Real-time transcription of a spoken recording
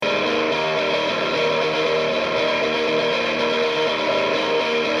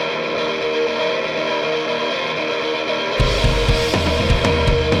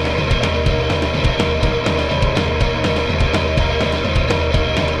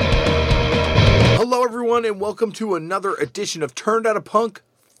everyone, and welcome to another edition of Turned Out a Punk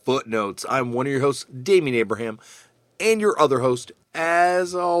Footnotes. I'm one of your hosts, Damien Abraham, and your other host,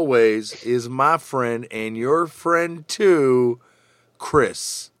 as always, is my friend and your friend too,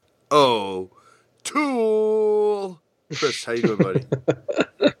 Chris O'Toole. Chris, how you doing, buddy?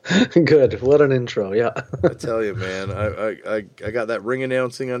 Good. What an intro, yeah. I tell you, man, I got that ring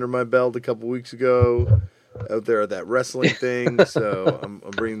announcing under my belt a couple weeks ago out there at that wrestling thing, so I'm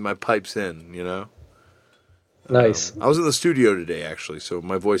bringing my pipes in, you know? Nice. I was in the studio today, actually, so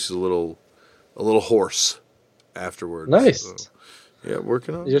my voice is a little hoarse afterwards. Nice. So, yeah,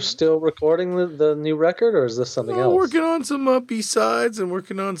 working on. You're still recording the new record, or is this something else? Working on some B-sides and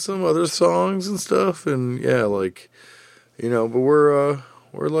working on some other songs and stuff, and yeah, like, you know, but we're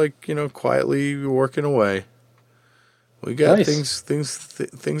like, you know, quietly working away. We got nice.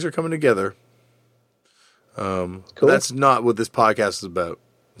 Things are coming together. Cool. That's not what this podcast is about.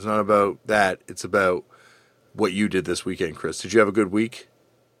 It's not about that. It's about what you did this weekend, Chris. Did you have a good week?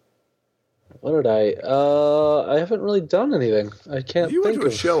 What did I haven't really done anything. I can't You think went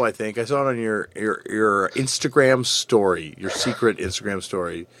to a show, I think. I saw it on your Instagram story, your secret Instagram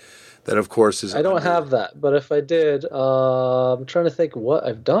story. That, of course, is... I don't have that, but if I did, I'm trying to think what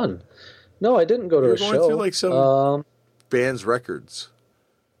I've done. No, I didn't go to a show. You're going through, like, some band's records.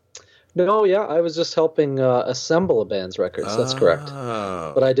 No, yeah, I was just helping assemble a band's records. That's correct.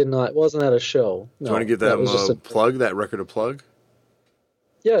 But I did not. It wasn't at a show. No, do you want to give them that record a plug?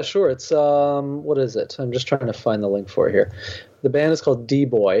 Yeah, sure. It's what is it? I'm just trying to find the link for it here. The band is called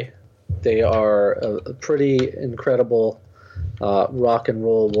D-Boy. They are a pretty incredible rock and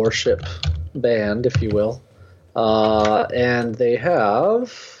roll worship band, if you will, and they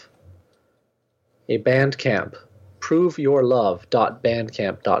have a Bandcamp.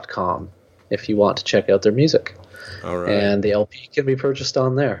 proveyourlove.bandcamp.com if you want to check out their music. All right. And the LP can be purchased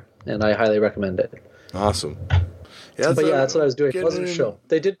on there, and I highly recommend it. Awesome. Yeah, that's what I was doing. It wasn't a show.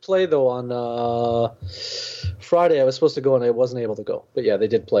 They did play, though, on Friday. I was supposed to go, and I wasn't able to go. But yeah, they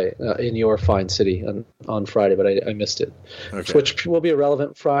did play in your fine city on Friday, but I missed it. Okay. Which will be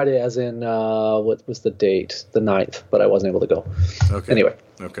irrelevant Friday, as in, what was the date? The 9th, but I wasn't able to go. Okay. Anyway.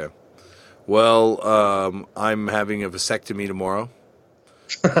 Okay. Well, I'm having a vasectomy tomorrow.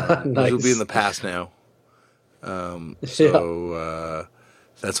 Nice. Which will be in the past now. That's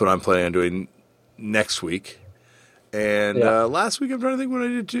what I'm planning on doing next week. And last week, I'm trying to think what I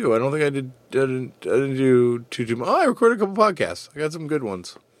did too. I don't think I didn't do too much. Oh, I recorded a couple podcasts. I got some good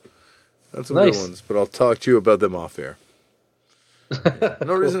ones. Good ones, but I'll talk to you about them off air.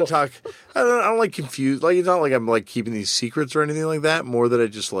 No reason to talk. I don't like confused. Like, it's not like I'm like keeping these secrets or anything like that. More that I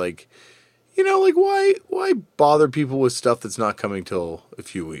just like, you know, like why bother people with stuff that's not coming till a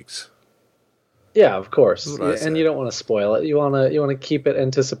few weeks. Yeah, of course. And you don't want to spoil it. You want to keep it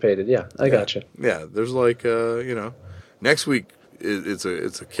anticipated. Yeah, I got you. Yeah, there's like you know, next week it's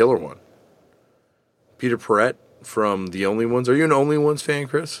a killer one. Peter Perrett from The Only Ones. Are you an Only Ones fan,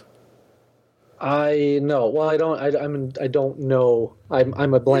 Chris? I know. Well, I don't. I don't know.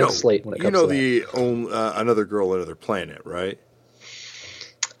 I'm a blank slate when it comes to that. You know Another Girl, Another Planet, right?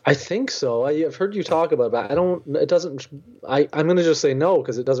 I think so. I've heard you talk about it, but I don't. It doesn't. I'm going to just say no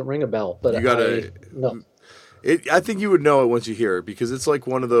because it doesn't ring a bell. But you gotta. No. I think you would know it once you hear it because it's like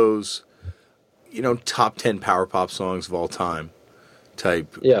one of those, you know, top 10 power pop songs of all time,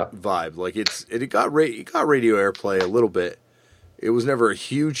 type vibe. Like it got radio airplay a little bit. It was never a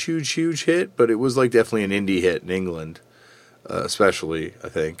huge hit, but it was like definitely an indie hit in England, especially I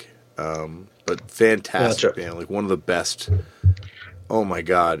think. But fantastic band, like one of the best. Oh my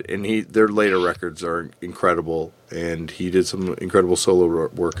God! And their later records are incredible, and he did some incredible solo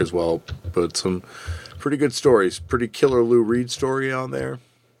work as well. But some pretty good stories, pretty killer Lou Reed story on there.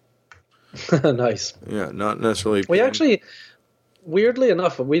 Nice. Yeah, not necessarily. We actually, weirdly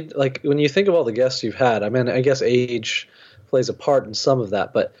enough, we like when you think of all the guests you've had. I mean, I guess age plays a part in some of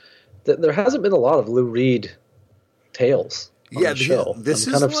that, but there hasn't been a lot of Lou Reed tales on the show. I'm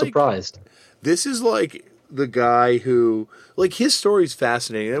kind of surprised. This is like the guy who, like, his story's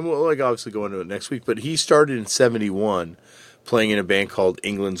fascinating, and we'll, like, obviously go into it next week, but he started in 1971 playing in a band called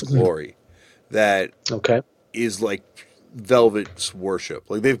England's Glory that is, like, Velvet's Worship.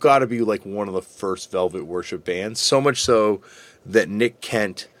 Like, they've got to be, like, one of the first Velvet Worship bands, so much so that Nick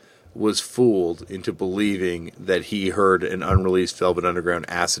Kent was fooled into believing that he heard an unreleased Velvet Underground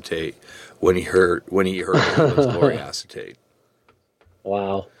acetate when he heard England's Glory acetate.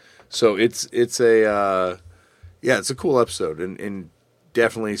 Wow. So it's a cool episode and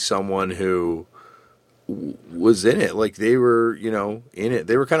definitely someone who was in it. Like they were, you know, in it.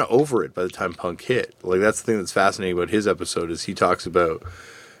 They were kind of over it by the time punk hit. Like that's the thing that's fascinating about his episode is he talks about,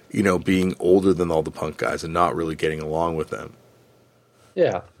 being older than all the punk guys and not really getting along with them.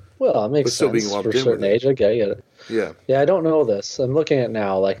 Yeah. Well, it makes sense being for a certain age. I get it. Yeah. Yeah, I don't know this. I'm looking at it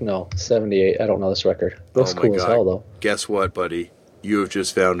now, 78. I don't know this record. Looks cool as hell, though. Guess what, buddy? You have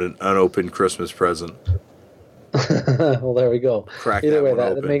just found an unopened Christmas present. Well, there we go. Crack Either that way, one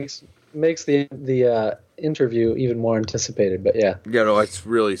that open. makes the interview even more anticipated, but yeah. Yeah, no, it's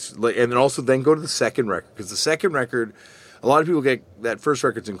really... And then also then go to the second record, because the second record, a lot of people get... That first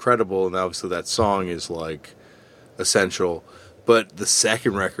record's incredible, and obviously that song is, essential. But the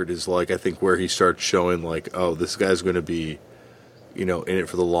second record is, I think where he starts showing, oh, this guy's going to be, in it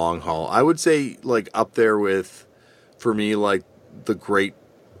for the long haul. I would say, up there with, for me, the great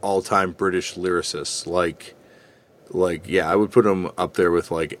all-time British lyricists. Yeah, I would put him up there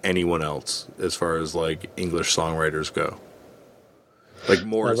with, anyone else as far as, English songwriters go.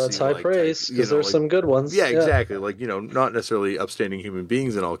 Morrissey. Well, that's high praise, because there's some good ones. Yeah, exactly. Not necessarily upstanding human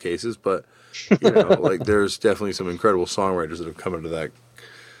beings in all cases, but, there's definitely some incredible songwriters that have come into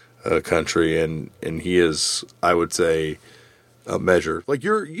that country, and he is, I would say, a measure.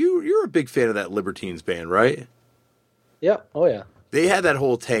 You're a big fan of that Libertines band, right? Yeah. Oh, yeah. They had that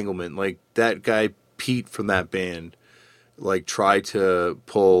whole entanglement. That guy, Pete, from that band, tried to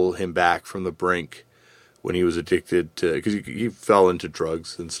pull him back from the brink when he was addicted to, because he fell into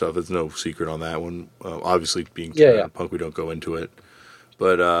drugs and stuff. There's no secret on that one. Obviously, being punk, we don't go into it.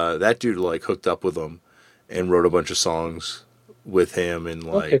 But that dude hooked up with him and wrote a bunch of songs with him, and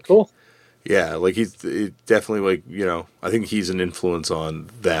okay, cool. Yeah, he's definitely I think he's an influence on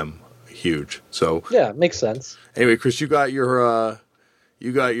them, huge. So yeah, makes sense. Anyway, Chris, you got your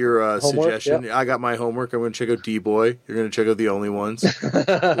homework, suggestion. Yeah. I got my homework. I'm going to check out D-Boy. You're going to check out The Only Ones.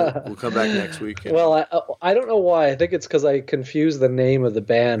 We'll come back next week. Well, I don't know why. I think it's because I confused the name of the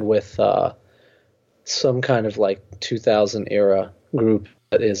band with some kind of 2000 era group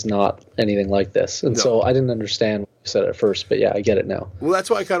that is not anything like this. And so I didn't understand what you said at first, but yeah, I get it now. Well, that's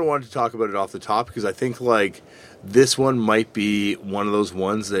why I kind of wanted to talk about it off the top, because I think this one might be one of those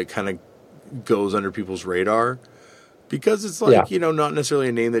ones that kind of goes under people's radar. Because it's not necessarily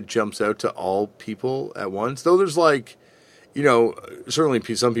a name that jumps out to all people at once. Though there's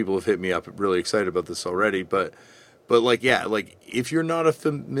certainly some people have hit me up really excited about this already. But if you're not a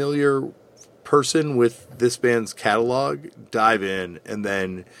familiar person with this band's catalog, dive in and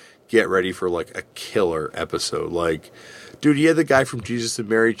then get ready for a killer episode. Dude, he had the guy from Jesus and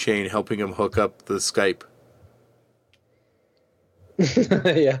Mary Chain helping him hook up the Skype.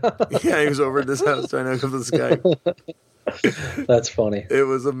 Yeah. Yeah, he was over at this house trying to hook up the Skype. That's funny. It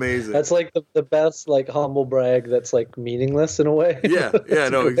was amazing. That's the best humble brag that's meaningless in a way. Yeah,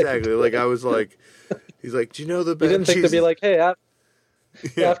 no, exactly. I was he's like, do you know the band? You didn't think to be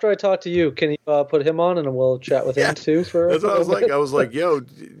hey, after I talk to you, can you put him on and we'll chat with him too? That's what I was like. I was like, yo,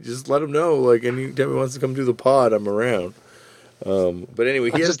 just let him know. Anytime he wants to come do the pod, I'm around. But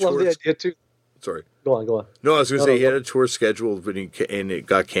anyway, he I just love the idea too. Sorry. Go on. No, I was going to say he had a tour scheduled, but it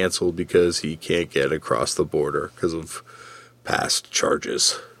got canceled because he can't get across the border because of past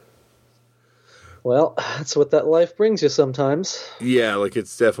charges. Well, that's what that life brings you sometimes. Yeah,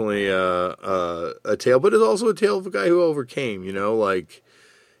 it's definitely a tale, but it's also a tale of a guy who overcame.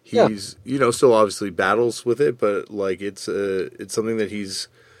 He's still obviously battles with it, but it's something that he's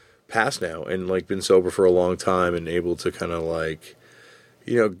past now and been sober for a long time and able to kind of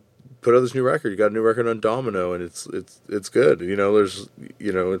put out this new record. You got a new record on Domino, and it's good. There's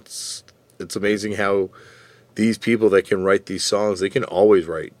it's amazing how these people that can write these songs, they can always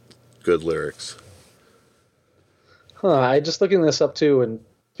write good lyrics. I just looking this up too, and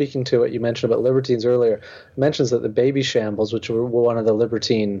speaking to what you mentioned about Libertines earlier, it mentions that the Baby Shambles, which were one of the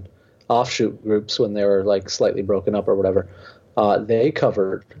Libertine offshoot groups when they were slightly broken up or whatever, they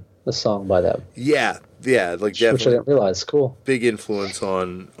covered a song by them. Yeah, definitely. Which I didn't realize. Cool. Big influence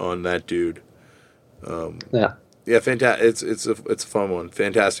on that dude. Yeah, fantastic. It's a fun one.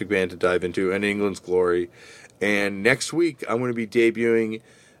 Fantastic band to dive into, and England's Glory. And next week I'm going to be debuting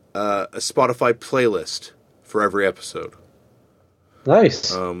a Spotify playlist for every episode.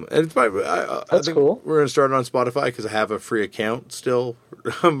 Nice. And it's probably, I think cool. We're going to start it on Spotify because I have a free account still,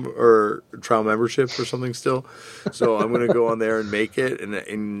 or trial membership or something still. So I'm going to go on there and make it, and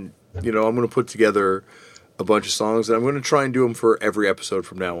I'm going to put together a bunch of songs, and I'm going to try and do them for every episode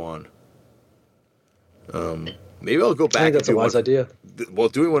from now on. Maybe I'll go back. I think that's a wise idea. Well,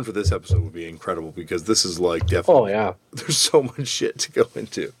 doing one for this episode would be incredible because this is definitely. Oh yeah. There's so much shit to go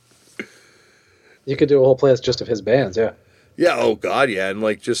into. You could do a whole playlist just of his bands, yeah. Yeah, oh god, yeah,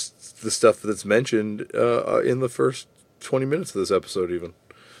 and just the stuff that's mentioned in the first 20 minutes of this episode, even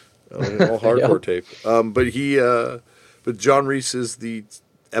all hardcore tape. But John Reis is the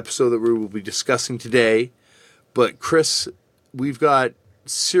episode that we will be discussing today. But Chris, we've got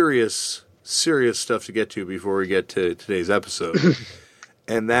serious stuff to get to before we get to today's episode.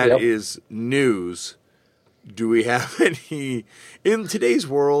 And that is news. Do we have any, in today's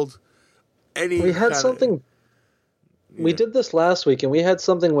world, any... We had something... Yeah. We did this last week, and we had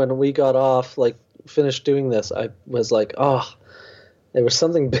something when we got off, like, finished doing this. I was like, there was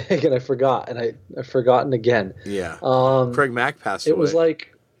something big, and I forgot, and I've forgotten again. Yeah. Craig Mack passed away. It was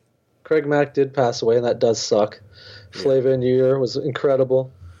like, Craig Mack did pass away, and that does suck. Yeah. Flavor in Your Ear was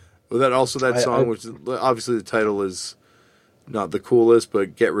incredible. Well, that song, which obviously the title is not the coolest,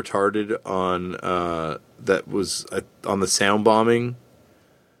 but Get Retarded on, that was on the sound bombing.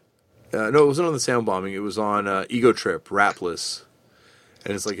 No, it wasn't on the sound bombing. It was on Ego Trip, Rapless.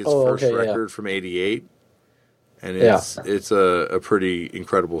 And it's like his first record from '88. And it's a pretty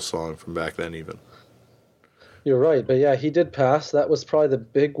incredible song from back then even. You're right, but yeah, he did pass. That was probably the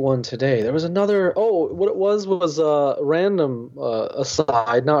big one today. There was another, what it was a random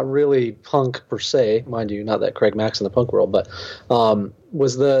aside, not really punk per se, mind you, not that Craig Mack's in the punk world, but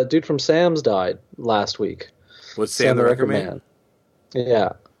was the dude from Sam's died last week. Was Sam the Record Man?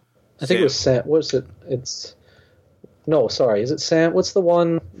 Yeah. I think it was Sam. What is it? No, sorry. Is it Sam? What's the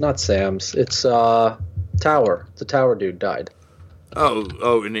one? Not Sam's. It's Tower. The Tower dude died.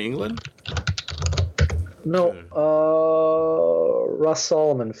 Oh, in England? No. Russ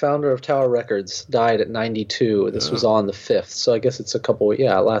Solomon, founder of Tower Records, died at 92. This was on the 5th, so I guess it's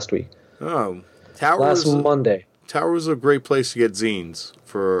last week. Oh. Monday. Tower was a great place to get zines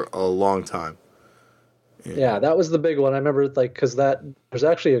for a long time. Yeah, that was the big one. I remember, because there's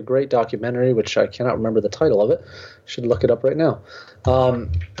actually a great documentary, which I cannot remember the title of it. Should look it up right now.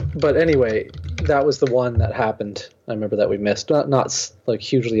 But anyway, that was the one that happened. I remember that we missed. Not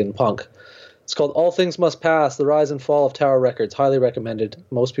hugely in punk. It's called All Things Must Pass, The Rise and Fall of Tower Records. Highly recommended.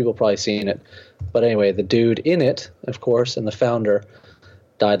 Most people probably seen it. But anyway, the dude in it, of course, and the founder,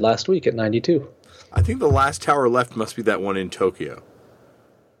 died last week at 92. I think the last tower left must be that one in Tokyo.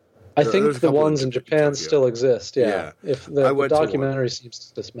 I think the ones in Japan still exist, yeah. If the documentary seems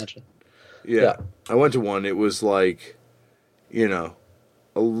to just mention. Yeah. I went to one. It was a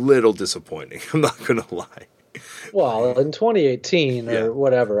little disappointing. I'm not going to lie. Well, in 2018 or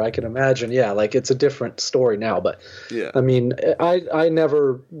whatever, I can imagine, it's a different story now. But, I mean, I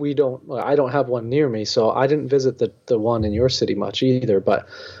don't have one near me, so I didn't visit the one in your city much either. But,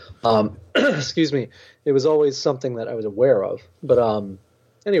 excuse me, it was always something that I was aware of. But,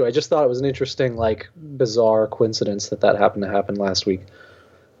 anyway, I just thought it was an interesting, bizarre coincidence that happened to happen last week.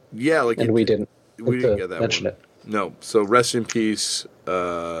 Yeah, and we didn't get that mention one. it. No, so rest in peace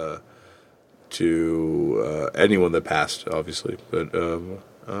to anyone that passed, obviously. But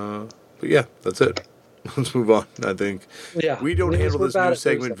yeah, that's it. Let's move on. I think we don't handle this news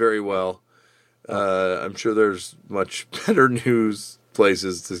segment very well. I'm sure there's much better news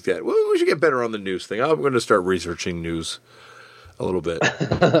places to get. Well, we should get better on the news thing. I'm going to start researching news a little bit.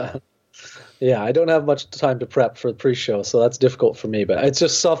 Yeah, I don't have much time to prep for the pre-show, so that's difficult for me. But it's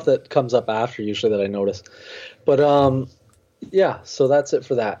just stuff that comes up after usually that I notice. But yeah, so that's it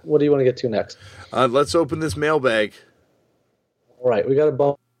for that. What do you want to get to next? Let's open this mailbag. All right, we got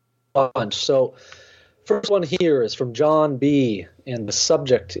a bunch. So first one here is from John B., and the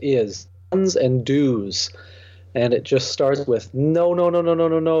subject is Guns and Do's. And it just starts with, no,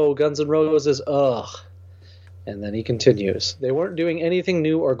 Guns N' Roses, ugh. And then he continues, they weren't doing anything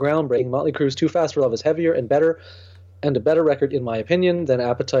new or groundbreaking. Motley Crue's Too Fast for Love is heavier and better, and a better record, in my opinion, than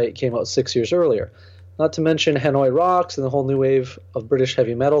Appetite came out 6 years earlier. Not to mention Hanoi Rocks and the whole new wave of British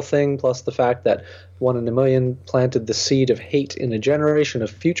heavy metal thing, plus the fact that One in a Million planted the seed of hate in a generation of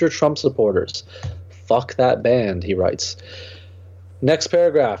future Trump supporters. Fuck that band, he writes. Next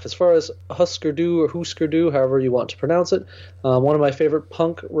paragraph. As far as Husker Du or Husker Du, however you want to pronounce it, one of my favorite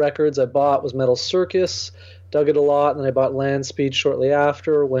punk records I bought was Metal Circus. Dug it a lot, and then I bought Land Speed shortly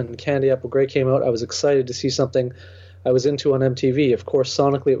after. When Candy Apple Grey came out, I was excited to see something I was into on MTV. Of course,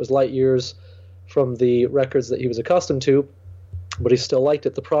 sonically, it was light years from the records that he was accustomed to, but he still liked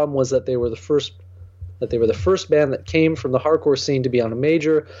it. The problem was that they were the first band that came from the hardcore scene to be on a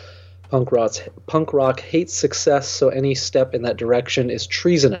major. Punk rock hates success, so any step in that direction is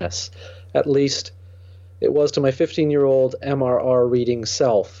treasonous. At least it was to my 15-year-old MRR reading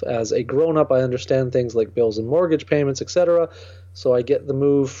self. As a grown-up, I understand things like bills and mortgage payments, etc., so I get the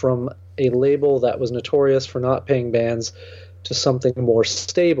move from a label that was notorious for not paying bands to something more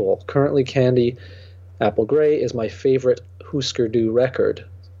stable. Currently, Candy Apple Grey is my favorite Husker Du record.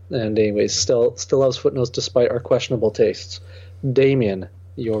 And anyways, still loves Footnotes despite our questionable tastes. Damien,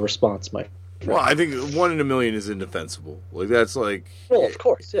 your response, Mike. Well, I think 1 in a million is indefensible. Like that's like. Well, of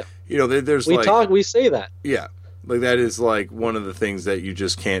course, yeah. You know, there's we say that. Yeah, like that is like one of the things that you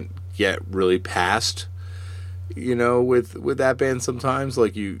just can't get really past. You know, with that band sometimes,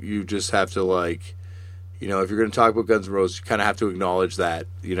 like you just have to like. You know, if you're going to talk about Guns N' Roses, you kind of have to acknowledge that,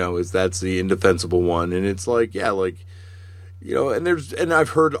 you know, that's the indefensible one. And it's like, yeah, like, you know, and I've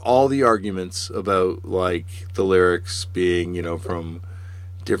heard all the arguments about, like, the lyrics being, you know, from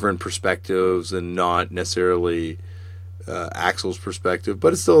different perspectives and not necessarily Axl's perspective.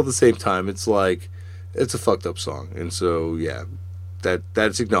 But it's still at the same time, it's like, it's a fucked up song. And so, yeah,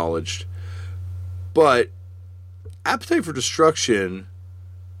 that's acknowledged. But Appetite for Destruction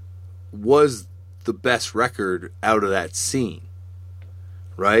was the best record out of that scene,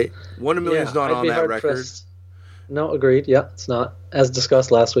 right? 1 in a Million's not on that record. Pressed. No, agreed. Yeah, it's not, as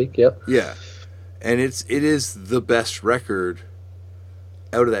discussed last week. Yep. Yeah, and it is the best record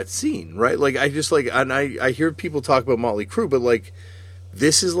out of that scene, right? Like I just like, and I hear people talk about Motley Crue, but like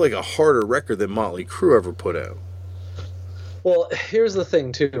this is like a harder record than Motley Crue ever put out. Well, here's the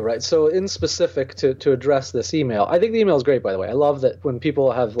thing, too, right? So, in specific to address this email, I think the email is great, by the way. I love that when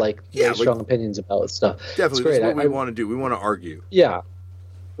people have, like, very strong opinions about stuff. Definitely, that's what we want to do. We want to argue. Yeah.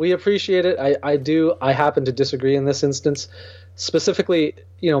 We appreciate it. I do. I happen to disagree in this instance. Specifically,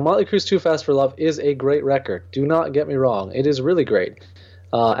 you know, Motley Crue's Too Fast for Love is a great record. Do not get me wrong. It is really great,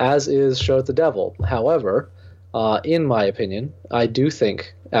 as is Shout at the Devil. However, in my opinion, I do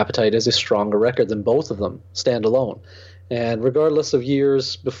think Appetite is a stronger record than both of them, stand alone. And regardless of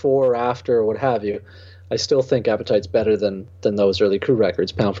years before or after or what have you, I still think Appetite's better than those early Crue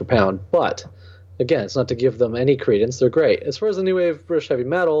records, pound for pound. But, again, it's not to give them any credence. They're great. As far as the new wave British heavy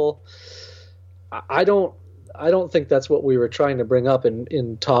metal, I don't think that's what we were trying to bring up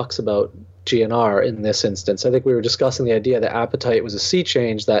in talks about GNR in this instance. I think we were discussing the idea that Appetite was a sea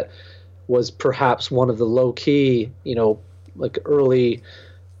change that was perhaps one of the low-key, you know, like early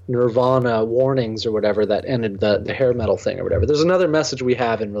Nirvana warnings or whatever that ended the hair metal thing or whatever. There's another message we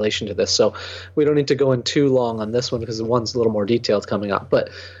have in relation to this, so we don't need to go in too long on this one because the one's a little more detailed coming up. But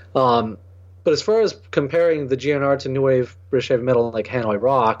as far as comparing the GNR to new wave British heavy metal like Hanoi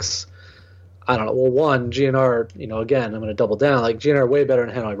Rocks, I don't know. Well, one, GNR, you know, again, I'm going to double down. Like GNR way better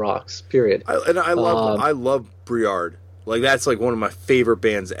than Hanoi Rocks. Period. I love Briard. Like that's like one of my favorite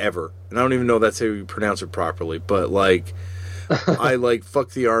bands ever, and I don't even know that's how you pronounce it properly, but like. I like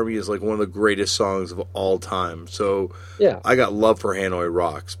Fuck the Army is like one of the greatest songs of all time. So yeah, I got love for Hanoi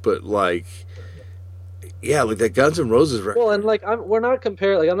Rocks, but like, yeah, like that Guns N' Roses record. Well, and like I'm not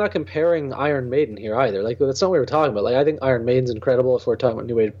comparing Iron Maiden here either. Like that's not what we were talking about. Like I think Iron Maiden's incredible if we're talking about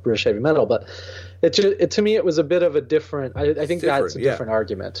new wave British heavy metal, but to me it was a bit of a different. I think that's a different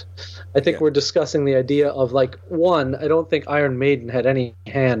argument. I think we're discussing the idea of like one. I don't think Iron Maiden had any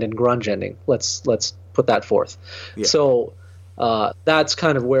hand in grunge ending. Let's put that forth. Yeah. So. That's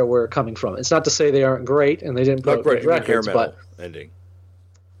kind of where we're coming from. It's not to say they aren't great and they didn't put out great records, but ending.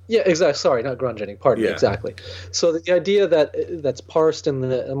 Yeah, exactly. Sorry, not grunge ending. Pardon me. Exactly. So the idea that's parsed in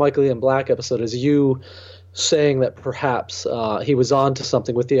the Michael Ian Black episode is you saying that perhaps he was on to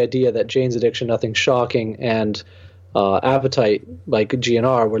something with the idea that Jane's Addiction, Nothing Shocking, and Appetite, like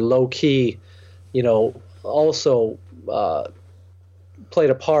GNR, were low key, you know, also.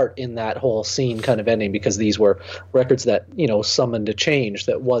 Played a part in that whole scene kind of ending because these were records that, you know, summoned a change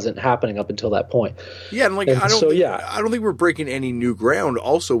that wasn't happening up until that point. Yeah, and like I don't think we're breaking any new ground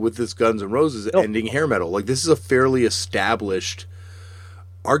also with this Guns N' Roses ending hair metal. Like this is a fairly established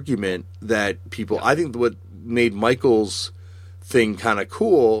argument that people I think what made Michael's thing kind of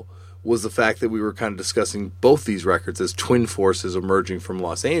cool was the fact that we were kind of discussing both these records as twin forces emerging from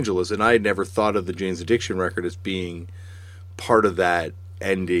Los Angeles, and I had never thought of the Jane's Addiction record as being part of that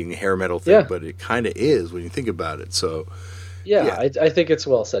ending hair metal thing, but it kind of is when you think about it. So, I think it's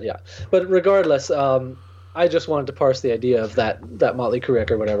well said. Yeah, but regardless, I just wanted to parse the idea of that Motley Crue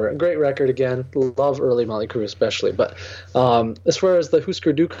record, whatever. A great record again. Love early Motley Crue especially. But as far as the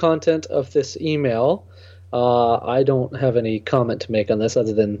Husker Du content of this email, I don't have any comment to make on this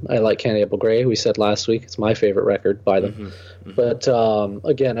other than I like Candy Apple Grey, who we said last week. It's my favorite record by them. Mm-hmm. But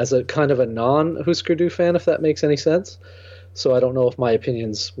again, as a kind of a non-Husker Du fan, if that makes any sense. So I don't know if my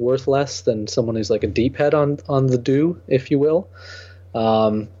opinion's worth less than someone who's like a deep head on the Do, if you will.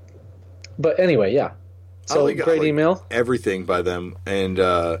 But anyway, yeah. So great email. Everything by them. And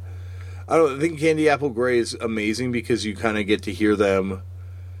I think Candy Apple Grey is amazing because you kind of get to hear them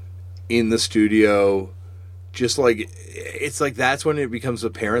in the studio. Just like, it's like that's when it becomes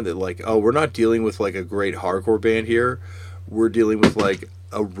apparent that like, oh, we're not dealing with like a great hardcore band here. We're dealing with like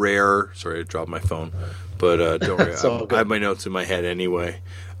a rare, sorry, I dropped my phone. But don't worry, I have my notes in my head anyway.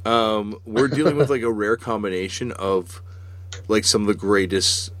 We're dealing with like a rare combination of like some of the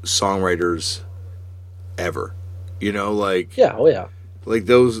greatest songwriters ever. You know, like like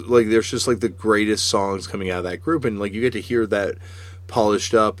those, like there's just like the greatest songs coming out of that group, and like you get to hear that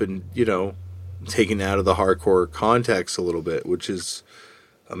polished up and taken out of the hardcore context a little bit, which is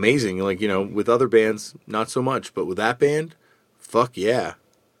amazing. Like with other bands, not so much, but with that band, fuck yeah.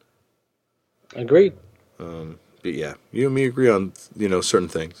 Agreed. But yeah, you and me agree on certain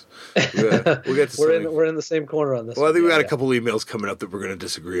things. We'll get to we're in the same corner on this. Well, I think we got a couple emails coming up that we're going to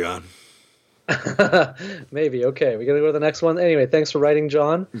disagree on. Maybe. Okay, we're going to go to the next one. Anyway, thanks for writing,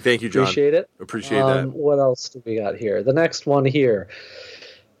 John. Thank you, John. Appreciate it. Appreciate that. What else do we got here? The next one here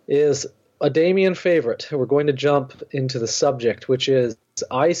is a Damien favorite. We're going to jump into the subject, which is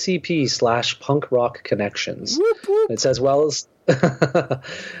ICP/punk rock connections. Whoop, whoop. It says, while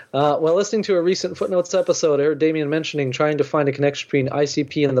listening to a recent Footnotes episode, I heard Damien mentioning trying to find a connection between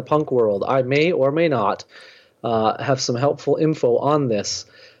ICP and the punk world. I may or may not have some helpful info on this,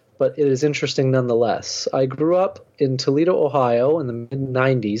 but it is interesting nonetheless. I grew up in Toledo, Ohio in the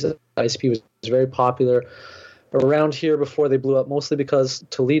mid-90s. ICP was very popular around here before they blew up, mostly because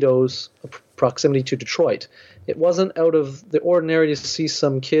Toledo's proximity to Detroit. It wasn't out of the ordinary to see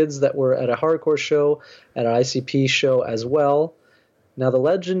some kids that were at a hardcore show, at an ICP show as well. Now, the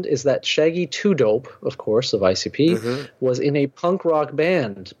legend is that Shaggy Two Dope, of course, of ICP, was in a punk rock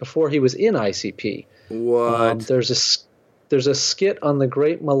band before he was in ICP. What? There's a skit on the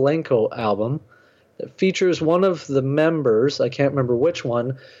Great Malenko album that features one of the members, I can't remember which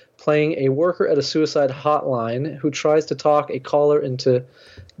one, playing a worker at a suicide hotline who tries to talk a caller into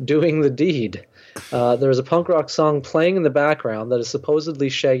doing the deed. There's a punk rock song playing in the background that is supposedly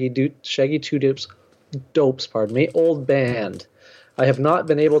Shaggy Two Dope's old band. I have not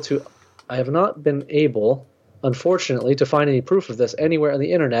been able, unfortunately, to find any proof of this anywhere on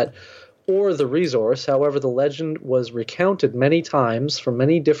the internet or the resource. However, the legend was recounted many times from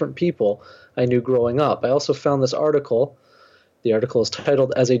many different people I knew growing up. I also found this article. The article is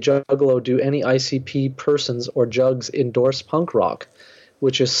titled, "As a Juggalo, Do Any ICP Persons or Jugs Endorse Punk Rock?"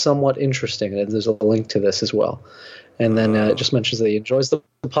 which is somewhat interesting. And there's a link to this as well. And then it just mentions that he enjoys the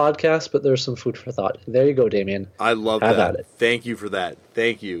podcast, but there's some food for thought. There you go, Damien. I love Have that. at it. Thank you for that.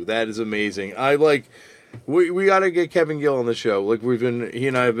 Thank you. That is amazing. We got to get Kevin Gill on the show. Like he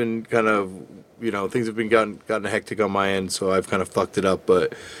and I have been kind of, things have been gotten hectic on my end, so I've kind of fucked it up.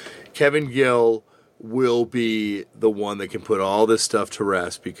 But Kevin Gill will be the one that can put all this stuff to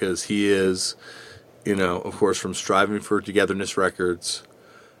rest, because he is, of course, from Striving for Togetherness Records,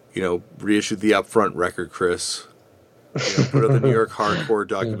 reissued the Upfront record, Chris. Put out the New York Hardcore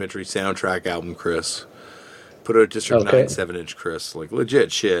documentary soundtrack album, Chris. Put out District 9 7-inch, Chris. Like,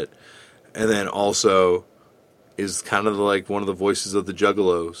 legit shit. And then also is kind of like one of the voices of the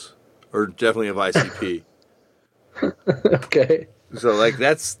Juggalos. Or definitely of ICP. Okay. So, like,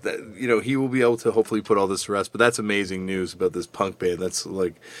 he will be able to hopefully put all this to rest. But that's amazing news about this punk band. That's,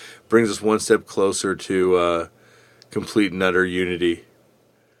 like, brings us one step closer to complete and utter unity.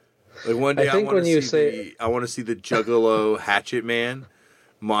 Like, one day I want to see the Juggalo Hatchet Man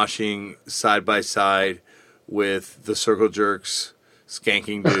moshing side by side with the Circle Jerks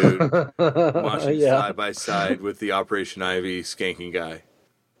skanking dude moshing side by side with the Operation Ivy skanking guy.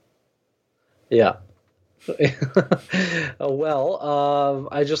 Yeah. I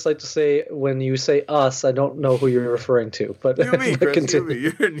just like to say, when you say us, I don't know who you're referring to. But you and me, Chris.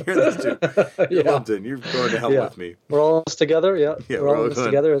 You and me. You're this too. You're lumped in. You're going to hell with me. We're all in this together. Yeah. We're all in this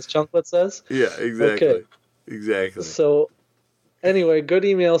together, as Chunklet says. Yeah, exactly. Okay. Exactly. So, anyway, good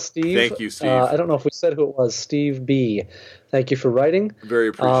email, Steve. Thank you, Steve. I don't know if we said who it was. Steve B. Thank you for writing. Very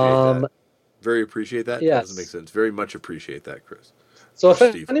appreciate that. Very appreciate that. Yes. That doesn't make sense. Very much apprippreciate that, Chris. So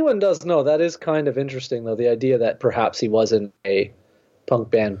if anyone does know, that is kind of interesting, though, the idea that perhaps he was in a punk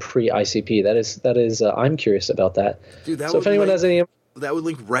band pre-ICP. That is I'm curious about that. Dude, so if anyone has any... That would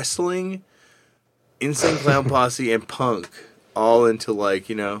link wrestling, Insane Clown Posse, and punk all into, like,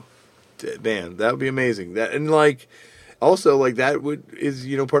 man, that would be amazing. That, and, like, also, like, that is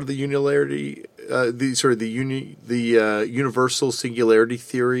part of the universal singularity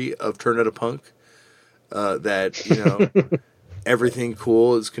theory of Turn Out a Punk. That, everything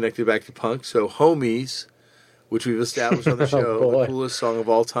cool is connected back to punk. So Homies, which we've established on the show, the coolest song of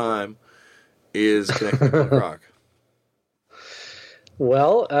all time, is connected to punk rock.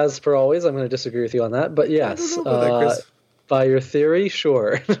 Well, as per always, I'm going to disagree with you on that. But yes, by your theory,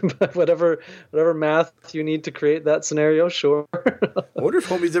 sure. whatever math you need to create that scenario, sure. I wonder if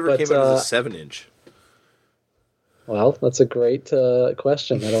Homies ever came out as a 7-inch. Well, that's a great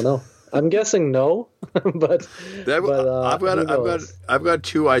question. I don't know. I'm guessing no, but I've got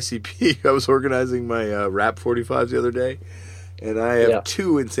 2 ICP. I was organizing my Rap 45s the other day, and I have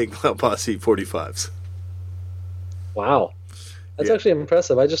 2 Insane Clown Posse 45s. Wow. That's actually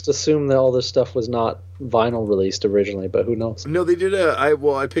impressive. I just assumed that all this stuff was not vinyl released originally, but who knows? No, they did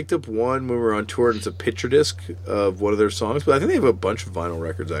I picked up one when we were on tour, and it's a picture disc of one of their songs, but I think they have a bunch of vinyl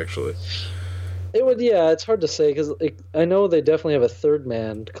records, actually. It's hard to say, because I know they definitely have a Third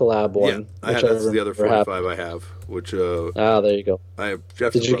Man collab one. Yeah, that's the other 45 I have, which... there you go. I have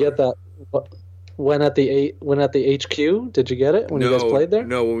Jeff's Did you get that... When at the HQ, did you get it when you guys played there?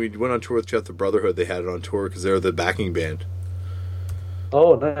 No, when we went on tour with Jeff the Brotherhood, they had it on tour because they were the backing band.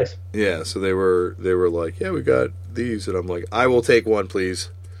 Oh, nice. Yeah, so they were like, yeah, we got these, and I'm like, I will take one, please.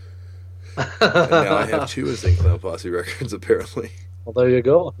 And now I have 2 Insane Clown Posse records, apparently. Well, there you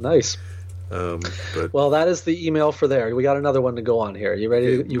go. Nice. Well, that is the email for there. We got another one to go on here. You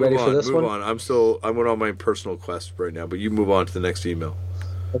ready? Okay, you ready for this one? Move on. I'm on my personal quest right now, but you move on to the next email.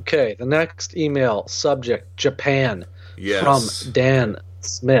 Okay, the next email, subject, Japan, yes. From Dan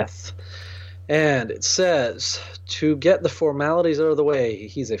Smith. And it says, to get the formalities out of the way,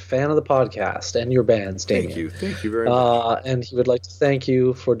 he's a fan of the podcast and your bands, Damien. Thank you very much. And he would like to thank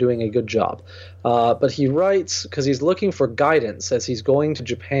you for doing a good job. But he writes, because he's looking for guidance as he's going to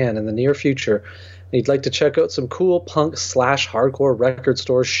Japan in the near future, and he'd like to check out some cool punk/hardcore record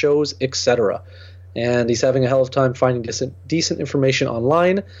stores, shows, etc. And he's having a hell of a time finding decent information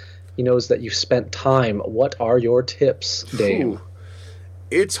online. He knows that you've spent time. What are your tips, Dave?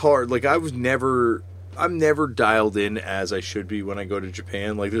 It's hard. Like, I'm never dialed in as I should be when I go to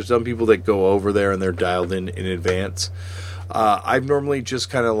Japan. Like, there's some people that go over there and they're dialed in advance. I've normally just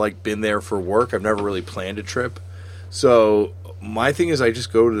kind of like been there for work. I've never really planned a trip. So my thing is I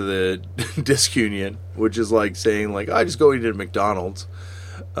just go to the disc union, which is like saying like, I just go eat at McDonald's.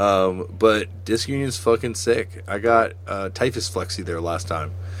 But disc union's fucking sick. I got typhus flexi there last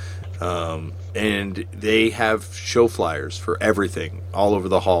time. And they have show flyers for everything all over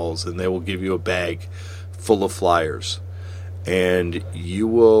the halls, and they will give you a bag full of flyers. And you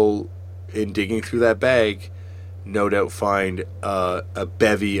will, in digging through that bag, no doubt find a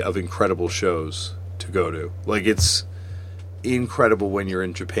bevy of incredible shows to go to. Like, it's incredible when you're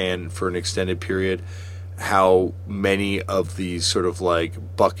in Japan for an extended period how many of these sort of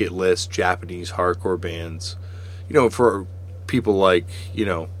like bucket list Japanese hardcore bands, for people like,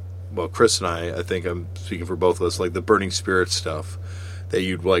 well, Chris and I think I'm speaking for both of us, like the Burning Spirit stuff that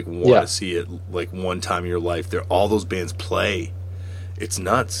you'd like want to see it like one time in your life. All those bands play. It's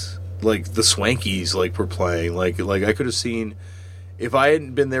nuts. Like the Swankies, like were playing. Like I could have seen, if I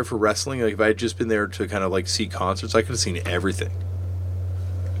hadn't been there for wrestling, like if I had just been there to kind of like see concerts, I could have seen everything.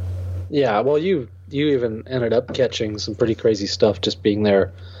 Yeah, well, you even ended up catching some pretty crazy stuff just being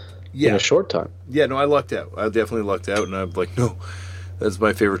there in a short time. Yeah, no, I lucked out. I definitely lucked out, and I'm like, no. That's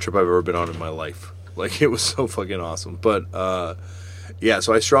my favorite trip I've ever been on in my life. Like, it was so fucking awesome. But, so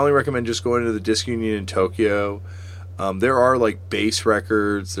I strongly recommend just going to the Disc Union in Tokyo. There are, like, bass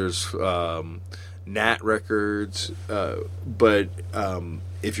records. There's Nat records. But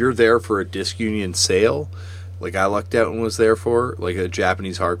if you're there for a Disc Union sale, like I lucked out and was there for, like a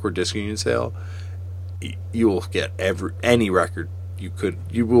Japanese hardcore Disc Union sale, you will get any record you could.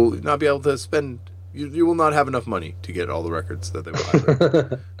 You will not be able to spend... You will not have enough money to get all the records that they will have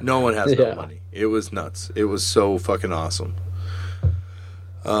there. No one has enough money. It was nuts. It was so fucking awesome.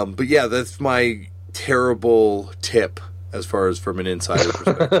 But yeah, that's my terrible tip as far as from an insider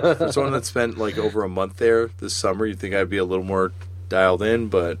perspective. For someone that spent like over a month there this summer, you'd think I'd be a little more dialed in,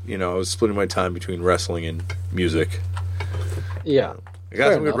 but I was splitting my time between wrestling and music. Yeah. I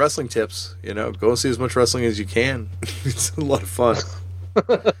got some good wrestling tips. Go and see as much wrestling as you can. It's a lot of fun.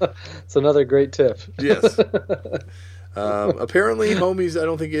 It's another great tip. Yes. Apparently, Homies, I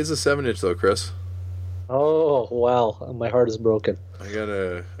don't think is a 7-inch though, Chris. Oh wow, my heart is broken. I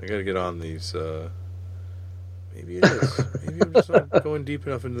gotta get on these. Maybe it is. Maybe I'm just not going deep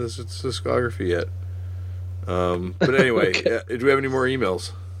enough into this discography yet. But anyway, okay. Do we have any more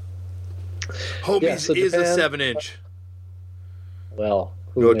emails? Homies is Japan, a 7-inch. Well,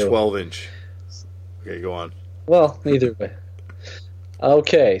 no, 12-inch. Okay, go on. Well, either way.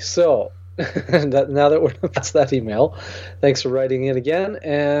 Okay, so now that we're past that email, thanks for writing it again.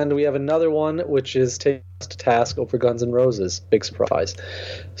 And we have another one, which is Take Us to Task over Guns N' Roses. Big surprise.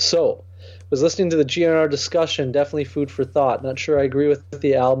 So, was listening to the GNR discussion, definitely food for thought. Not sure I agree with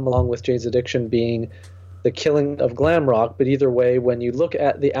the album, along with Jane's Addiction being the killing of glam rock, but either way, when you look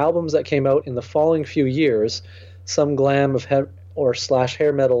at the albums that came out in the following few years, some glam of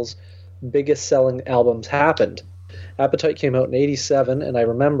hair metal's biggest selling albums happened. Appetite came out in 87, and I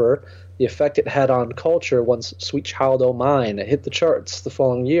remember the effect it had on culture once Sweet Child O' Mine hit the charts the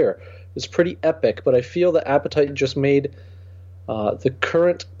following year. It was pretty epic, but I feel that Appetite just made the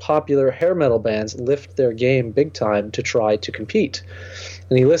current popular hair metal bands lift their game big time to try to compete.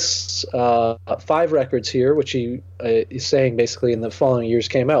 And he lists 5 records here, which he is saying basically in the following years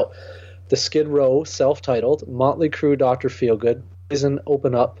came out. The Skid Row, self-titled, Motley Crue, Dr. Feelgood, Poison,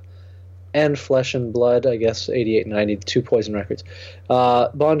 Open Up, and Flesh and Blood, I guess, 88 and 90, 2 Poison records.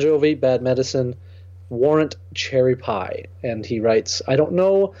 Bon Jovi, Bad Medicine, Warrant, Cherry Pie. And he writes, I don't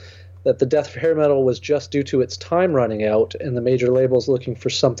know that the death of hair metal was just due to its time running out and the major labels looking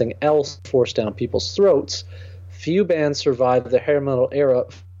for something else forced down people's throats. Few bands survived the hair metal era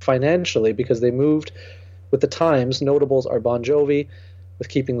financially because they moved with the times. Notables are Bon Jovi, with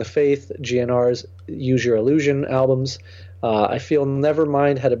Keeping the Faith, GNR's Use Your Illusion albums. I feel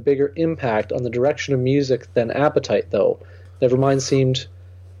Nevermind had a bigger impact on the direction of music than Appetite, though. Nevermind seemed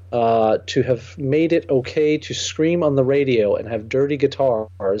to have made it okay to scream on the radio and have dirty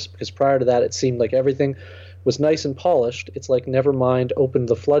guitars, because prior to that it seemed like everything was nice and polished. It's like Nevermind opened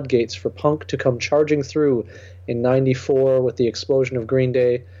the floodgates for punk to come charging through in 94 with the explosion of Green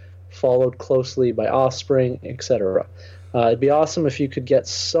Day, followed closely by Offspring, etc. It'd be awesome if you could get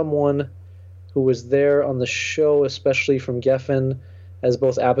someone who was there on the show, especially from Geffen, as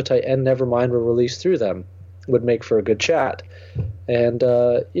both Appetite and Nevermind were released through them. Would make for a good chat. And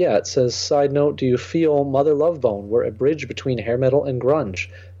it says, side note, do you feel Mother Love Bone were a bridge between hair metal and grunge?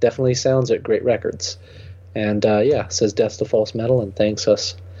 Definitely sounds it. Great records. And it says death to false metal and thanks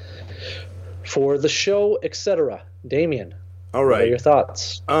us for the show, etc. Damien, all right, what are your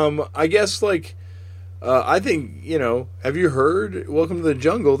thoughts? I guess I think, have you heard Welcome to the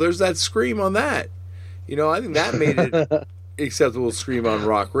Jungle? There's that scream on that. I think that made it acceptable scream on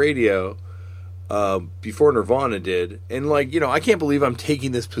rock radio before Nirvana did. And I can't believe I'm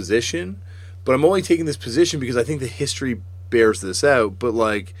taking this position, but I'm only taking this position because I think the history bears this out. But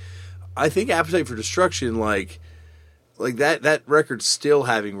I think Appetite for Destruction, that record's still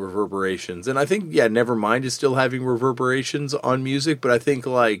having reverberations. And I think, Nevermind is still having reverberations on music, but I think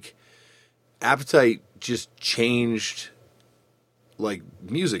Appetite just changed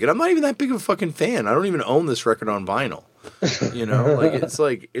music. And I'm not even that big of a fucking fan. I don't even own this record on vinyl.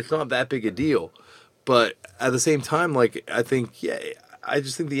 It's not that big a deal. But at the same time, I just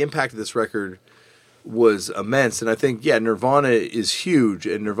think the impact of this record was immense. And I think, Nirvana is huge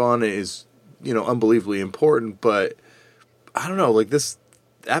and Nirvana is, unbelievably important. But I don't know, this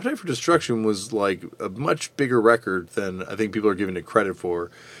Appetite for Destruction was a much bigger record than I think people are giving it credit for,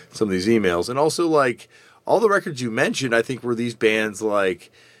 some of these emails. And also all the records you mentioned, I think were these bands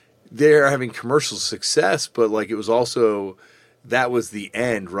they're having commercial success, but it was also, that was the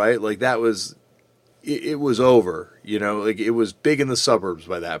end, right? That was, it was over, it was big in the suburbs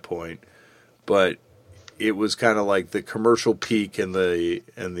by that point, but it was kind of the commercial peak and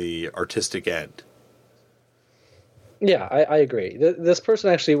the artistic end. Yeah, I agree. This person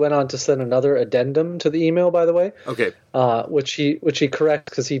actually went on to send another addendum to the email, by the way. Okay. Which he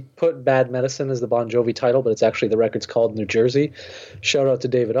corrects because he put Bad Medicine as the Bon Jovi title, but it's actually the record's called New Jersey. Shout out to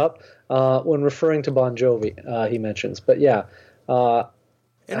David Up. When referring to Bon Jovi, he mentions. But yeah.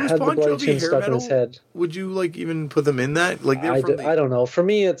 And was Bon Jovi hair metal? In his head. Would you even put them in that? I don't know. For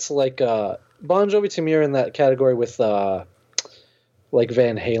me, it's Bon Jovi to me are in that category with Van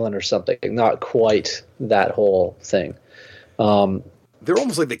Halen or something. Not quite that whole thing. They're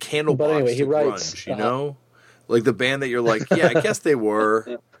almost like the Candlebox anyway, he writes, grunge, the band that you're I guess they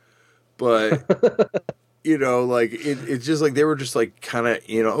were, but it's just they were just kind of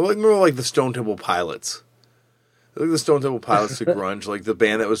more the Stone Temple Pilots. The Stone Temple Pilots to grunge, the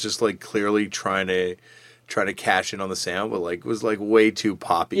band that was just clearly trying to cash in on the sound, but was way too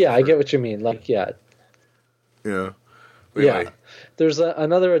poppy. Yeah, I get what you mean. Yeah. Anyway. Yeah. There's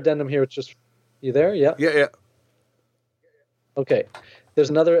another addendum here, which is, you there? Yeah. Yeah. Okay. There's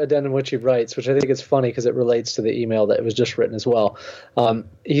another addendum which he writes, which I think is funny because it relates to the email that was just written as well.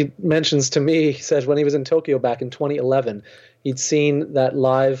 He mentions to me, he says when he was in Tokyo back in 2011, he'd seen that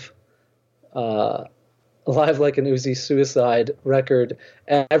live Like an Uzi Suicide record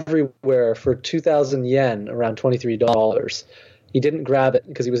everywhere for 2,000 yen, around $23. He didn't grab it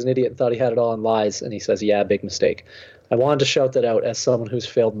because he was an idiot and thought he had it all on Lies, and he says, yeah, big mistake. I wanted to shout that out as someone who's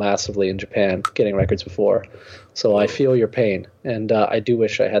failed massively in Japan getting records before. So I feel your pain, and I do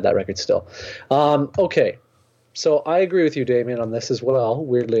wish I had that record still. Okay, so I agree with you, Damien, on this as well,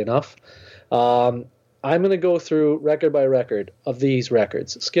 weirdly enough. I'm going to go through record by record of these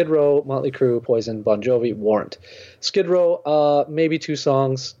records. Skid Row, Motley Crue, Poison, Bon Jovi, Warrant. Skid Row, maybe 2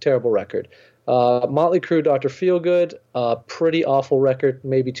 songs, terrible record. Motley Crue, Dr. Feelgood, pretty awful record,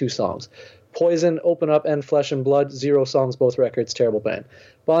 maybe 2 songs. Poison, Open Up, and Flesh and Blood, 0 songs, both records, terrible band.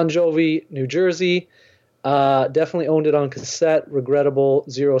 Bon Jovi, New Jersey, definitely owned it on cassette, regrettable,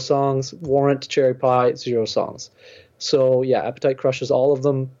 0 songs. Warrant, Cherry Pie, 0 songs. So, yeah, Appetite crushes all of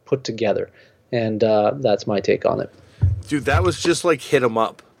them put together. And that's my take on it. Dude, that was just like Hit 'Em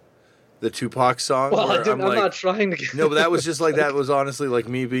Up, the Tupac song. Well, I'm not trying to get... No, but that was just like, that was honestly like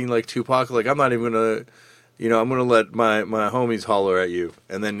me being like Tupac. Like, I'm not even going to... I'm going to let my homies holler at you.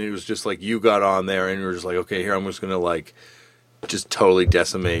 And then it was just like you got on there and you were just like, okay, here I'm just going to like just totally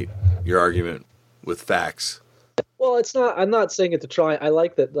decimate your argument with facts. Well, it's not. I'm not saying it to try. I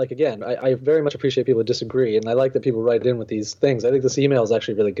like that. Like again, I very much appreciate people who disagree, and I like that people write in with these things. I think this email is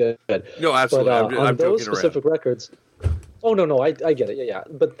actually really good. No, absolutely. But, on those specific records. Oh no, I get it. Yeah.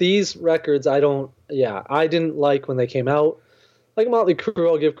 But these records, I don't. Yeah, I didn't like when they came out. Like Motley Crue,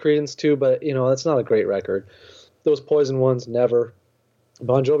 I'll give credence to, but that's not a great record. Those Poison ones, never.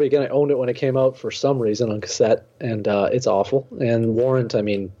 Bon Jovi, again, I owned it when it came out for some reason on cassette, and it's awful. And Warrant, I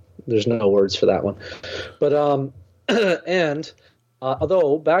mean, there's no words for that one. But and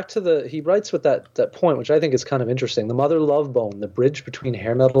although back to he writes with that point, which I think is kind of interesting. The Mother Love Bone, the bridge between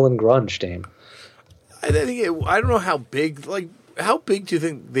hair metal and grunge, Dame. I don't know how big. Like, how big do you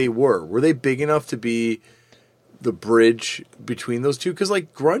think they were? Were they big enough to be the bridge between those two? Because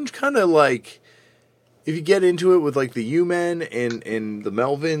like grunge kind of like, if you get into it with like the U-Men and the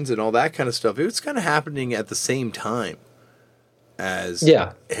Melvins and all that kind of stuff, it was kind of happening at the same time as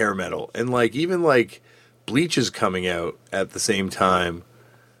hair metal. And like even like Bleach is coming out at the same time.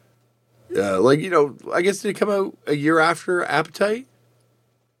 I guess did it come out a year after Appetite?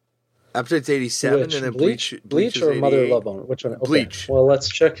 Appetite's 87 and then Bleach is or 88. Mother Love Bone? Which one? Okay. Bleach. Well, let's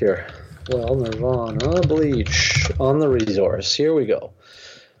check here. Well, Nirvana, Bleach on the resource. Here we go.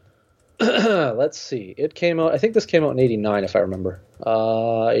 Let's see. It came out. I think this came out in '89, if I remember.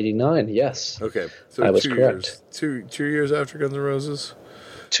 '89. Yes. Okay, so I was correct. 2 years after Guns N' Roses.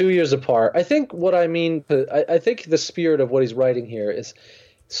 2 years apart. I think what I mean. I think the spirit of what he's writing here is,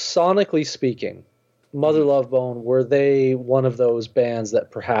 sonically speaking, Mother Love Bone, were they one of those bands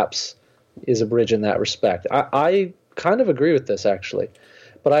that perhaps is a bridge in that respect? I kind of agree with this actually.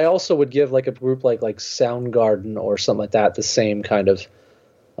 But I also would give like a group like Soundgarden or something like that the same kind of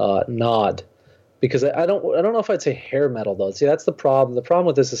nod, because I don't know if I'd say hair metal though. See, that's the problem. The problem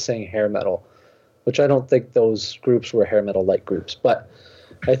with this is saying hair metal, which I don't think those groups were hair metal like groups. But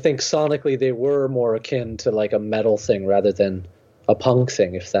I think sonically they were more akin to like a metal thing rather than a punk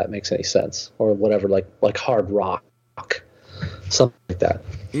thing, if that makes any sense, or whatever, like hard rock, something like that.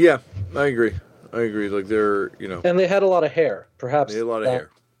 Yeah, I agree. Like they're, and they had a lot of hair. Perhaps they had a lot of hair,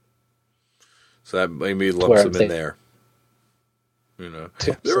 so that maybe lumps them in there.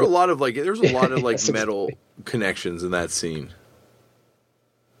 There were a lot of there's a lot of metal connections in that scene.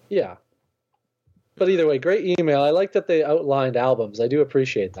 Yeah, but either way, great email. I like that they outlined albums. I do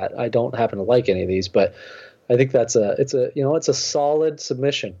appreciate that. I don't happen to like any of these, but I think it's a solid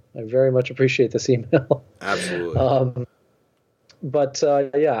submission. I very much appreciate this email. Absolutely. But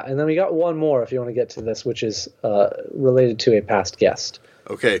and then we got one more if you want to get to this, which is related to a past guest.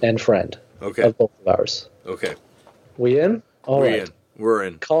 Okay. And friend. Okay. Of both of ours. Okay. We in? All right. We're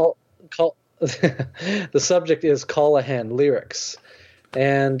in. Call. The subject is Callahan lyrics,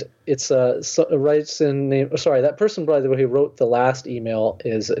 and it's writes in name. Sorry, that person, by the way, who wrote the last email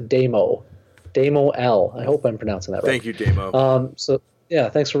is Damo L. I hope I'm pronouncing that right. Thank you, Damo. So yeah,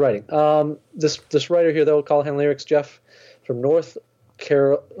 thanks for writing. This writer here though, Callahan lyrics, Jeff, from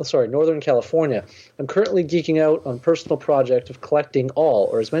Northern California. I'm currently geeking out on personal project of collecting all,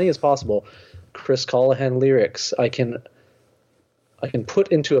 or as many as possible, Chris Callahan lyrics I can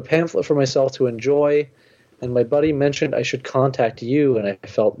put into a pamphlet for myself to enjoy, and my buddy mentioned I should contact you, and I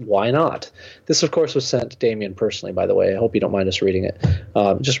felt, why not? This, of course, was sent to Damien personally, by the way. I hope you don't mind us reading it.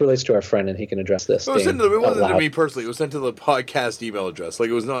 It just relates to our friend, and he can address this. It wasn't to me personally. It was sent to the podcast email address. Like,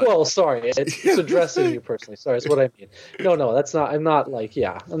 it was not... Well, sorry. It's addressing you personally. Sorry, that's what I mean. No, that's not... I'm not like...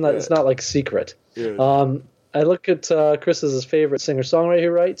 Yeah. I'm not. Yeah. It's not like secret. Yeah. I look at Chris as his favorite singer-songwriter he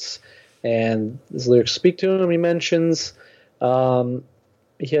writes, and his lyrics speak to him. He mentions...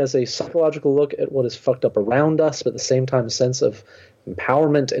 he has a psychological look at what is fucked up around us, but at the same time a sense of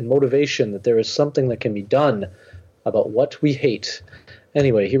empowerment and motivation that there is something that can be done about what we hate.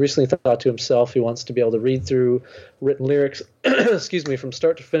 Anyway, he recently thought to himself he wants to be able to read through written lyrics from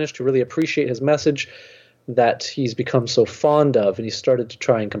start to finish to really appreciate his message that he's become so fond of, and he started to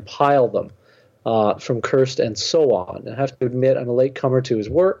try and compile them from Cursed and so on. I have to admit I'm a latecomer to his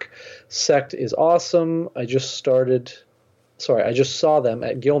work. Sect is awesome. I just started I just saw them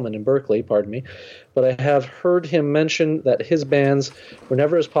at Gilman in Berkeley, pardon me, but I have heard him mention that his bands were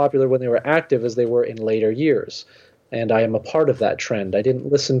never as popular when they were active as they were in later years. And I am a part of that trend. I didn't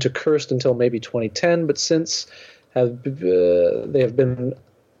listen to Cursed until maybe 2010, but since they have been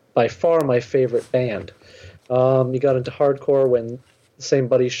by far my favorite band. He got into hardcore when the same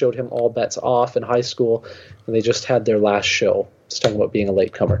buddies showed him All Bets Off in high school, and they just had their last show. It's talking about being a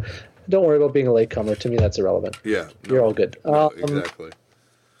latecomer. Don't worry about being a latecomer. To me, that's irrelevant. Yeah. No, you're all good. No, exactly.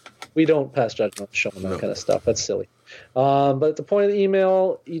 We don't pass judgment on the show and that kind of stuff. That's silly. But at the point of the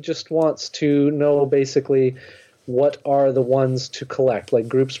email, he just wants to know basically what are the ones to collect, like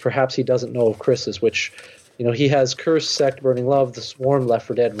groups perhaps he doesn't know of Chris's, which, he has Curse, Sect, Burning Love, The Swarm, Left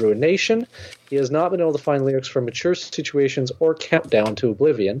 4 Dead, Ruination. He has not been able to find lyrics for Mature Situations or Countdown to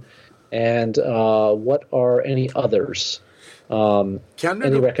Oblivion. And what are any others? Countdown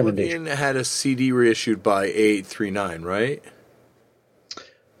any to recommendations? Oblivion had a CD reissued by A839, right?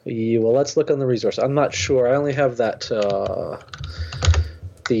 Yeah, well, let's look on the resource. I'm not sure. I only have that the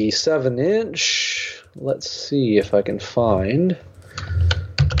 7-inch. Let's see if I can find.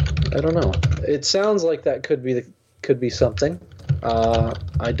 I don't know. It sounds like that could be something.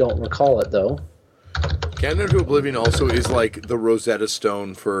 I don't recall it though. Countdown to Oblivion also is like the Rosetta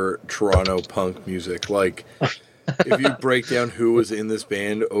Stone for Toronto punk music. Like, if you break down who was in this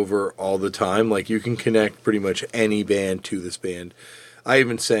band over all the time, like you can connect pretty much any band to this band. I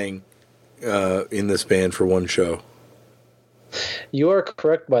even sang in this band for one show. You are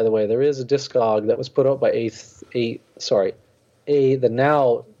correct, by the way. There is a discog that was put out by the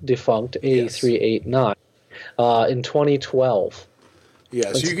now defunct A389 in 2012.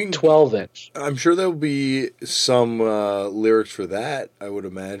 Yeah, so you can 12-inch. I'm sure there'll be some lyrics for that, I would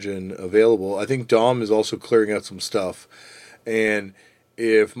imagine, available. I think Dom is also clearing out some stuff. And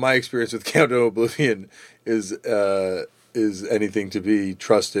if my experience with Countdown to Oblivion is anything to be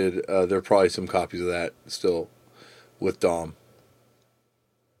trusted, there are probably some copies of that still with Dom.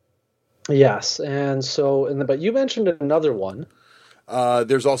 Yes, and so, but you mentioned another one.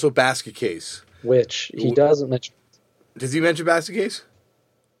 There's also Basket Case. Which he doesn't mention. Does he mention Basket Case?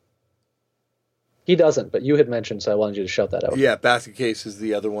 He doesn't, but you had mentioned, so I wanted you to shout that out. Yeah, Basket Case is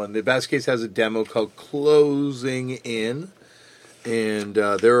the other one. The Basket Case has a demo called Closing In, and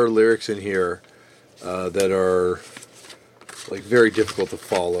there are lyrics in here that are like very difficult to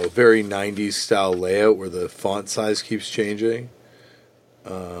follow. Very 90s style layout where the font size keeps changing.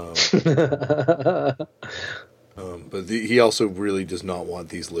 But he also really does not want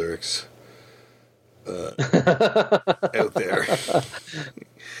these lyrics out there.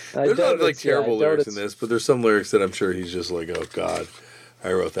 There's not like terrible lyrics in this, but there's some lyrics that I'm sure he's just like, oh God,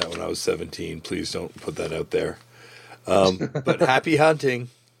 I wrote that when I was 17. Please don't put that out there. But happy hunting,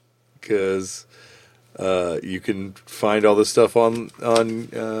 because you can find all this stuff on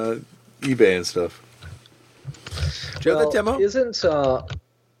eBay and stuff. Do you have that demo? Isn't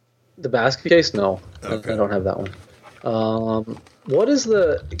the Basket Case? No, okay. I don't have that one. What is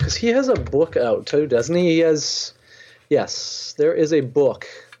because he has a book out too, doesn't he? Yes, there is a book,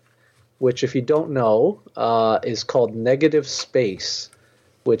 which if you don't know, is called Negative Space,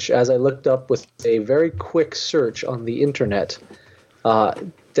 which as I looked up with a very quick search on the internet,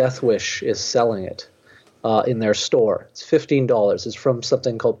 Death Wish is selling it in their store. It's $15. It's from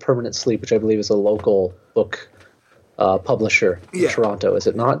something called Permanent Sleep, which I believe is a local book publisher in Toronto. Is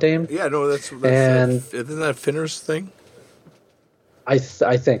it not, Dame? Yeah, no, that's isn't that Finner's thing? I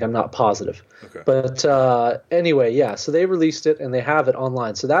think. I'm not positive. Okay. But anyway, yeah, so they released it and they have it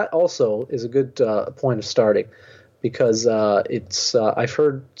online. So that also is a good point of starting, because it's I've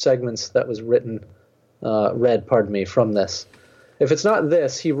heard segments that was read from this. If it's not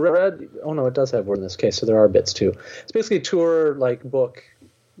this, he read. Oh no, it does have word in this case, so there are bits too. It's basically a tour like book.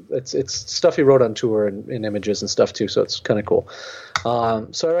 It's stuff he wrote on tour and in images and stuff too, so it's kind of cool.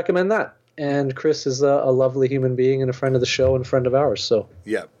 So I recommend that. And Chris is a lovely human being and a friend of the show and a friend of ours. So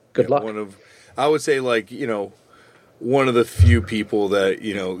good luck. I would say one of the few people that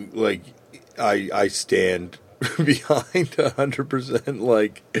like I stand behind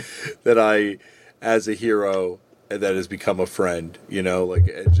 100%, that I as a hero that has become a friend.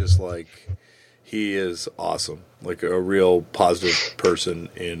 He is awesome, like a real positive person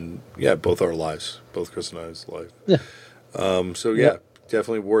in both our lives, both Chris and I's life. Yeah.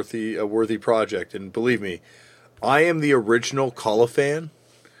 Definitely a worthy project. And believe me, I am the original Kalla fan,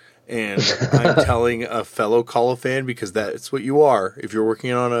 and I'm telling a fellow Kalla fan, because that's what you are. If you're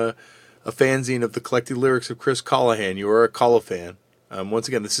working on a fanzine of the collected lyrics of Chris Callahan, you are a Kalla fan. Once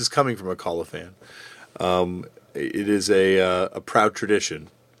again, this is coming from a Kalla fan. It is a proud tradition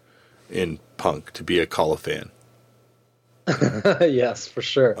in punk to be a Kalla fan. Yes, for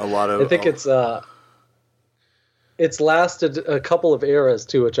sure. A lot of. I think it's lasted a couple of eras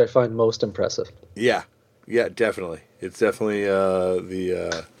too, which I find most impressive. Yeah, definitely. It's definitely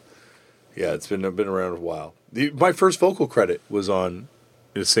it's been around a while. My first vocal credit was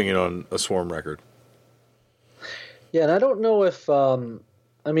singing on a Swarm record. Yeah, and I don't know if I'm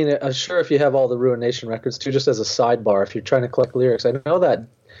sure if you have all the Ruination records too, just as a sidebar, if you're trying to collect lyrics, I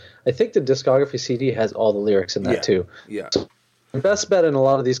think the discography CD has all the lyrics in that too. Yeah. So the best bet in a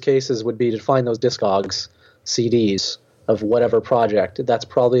lot of these cases would be to find those Discogs CDs of whatever project. That's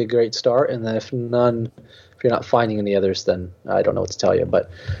probably a great start. And then if you're not finding any others, then I don't know what to tell you. But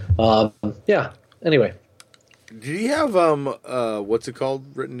anyway. Did he have what's it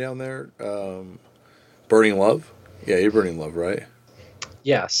called written down there? Burning Love? Yeah, you're Burning Love, right?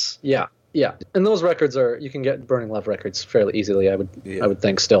 Yes. Yeah. And those records you can get Burning Love records fairly easily, I would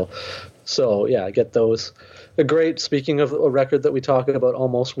think still. So yeah, get those. Speaking of a record that we talk about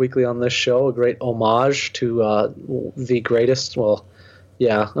almost weekly on this show, a great homage to the greatest, I'm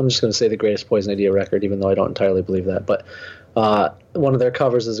just going to say the greatest Poison Idea record, even though I don't entirely believe that. But one of their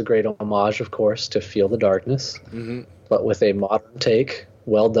covers is a great homage, of course, to Feel the Darkness, but with a modern take.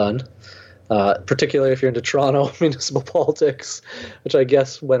 Well done. Particularly if you're into Toronto municipal politics, which I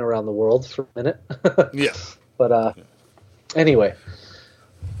guess went around the world for a minute. Yeah. But anyway.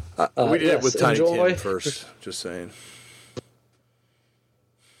 We did it with Tiny Tim first, just saying.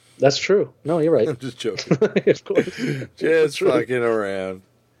 That's true. No, you're right. I'm just joking. Of course. Just fucking around.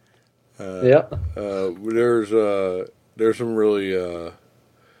 There's some really...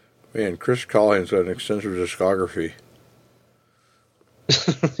 Chris Collins got an extensive discography.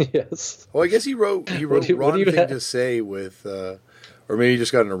 Yes. Well, I guess he wrote Wrong Thing to Say with... or maybe he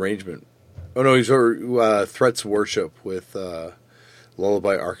just got an arrangement. Oh, no, he's Threats Worship with...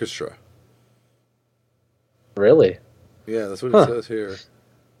 Lullaby Orchestra. Really? Yeah, that's what it says here.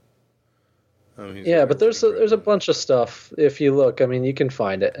 But there's a bunch of stuff. If you look, you can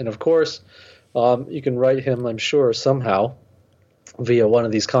find it, and of course, you can write him, I'm sure, somehow via one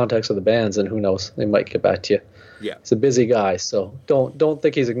of these contacts of the bands, and who knows, they might get back to you. Yeah, he's a busy guy, so don't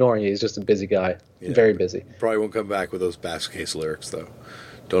think he's ignoring you. He's just a busy guy, very busy. Probably won't come back with those Basket Case lyrics, though.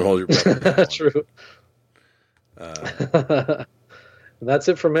 Don't hold your breath. True. And that's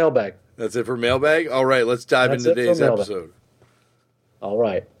it for Mailbag. That's it for Mailbag? All right, let's dive into today's episode. All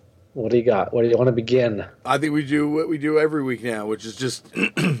right. What do you got? What do you want to begin? I think we do what we do every week now, which is just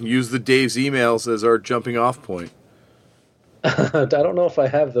use the Dave's emails as our jumping off point. I don't know if I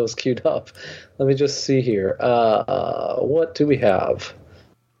have those queued up. Let me just see here. What do we have?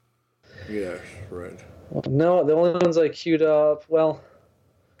 Yeah, right. No, the only ones I queued up,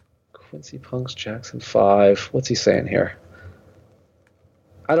 Quincy Punks, Jackson 5. What's he saying here?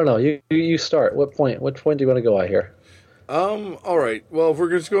 I don't know. You start. What point do you want to go at here? All right. Well, if we're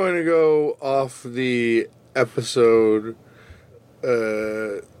just going to go off the episode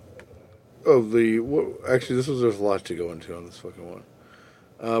there's a lot to go into on this fucking one.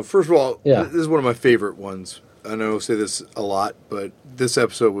 First of all, this is one of my favorite ones. I know I say this a lot, but this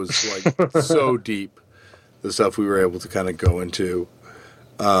episode was so deep. The stuff we were able to kind of go into.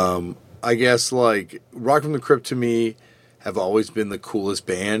 I guess Rock from the Crypt to me have always been the coolest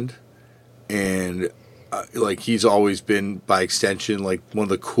band, and he's always been by extension one of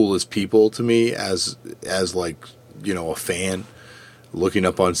the coolest people to me as a fan looking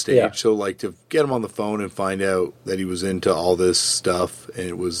up on stage. Yeah. So to get him on the phone and find out that he was into all this stuff, and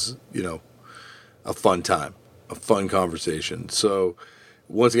it was a fun time, a fun conversation. So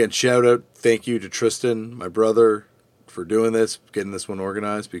once again, shout out, thank you to Tristan, my brother, for doing this, getting this one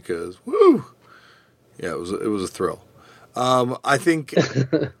organized, because it was a thrill. I think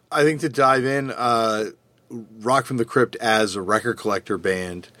to dive in, Rock from the Crypt as a record collector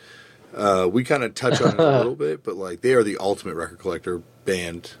band, we kind of touch on it a little bit, but they are the ultimate record collector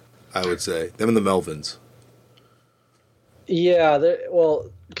band, I would say. Them and the Melvins. Yeah,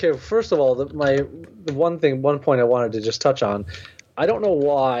 okay. First of all, one point I wanted to just touch on. I don't know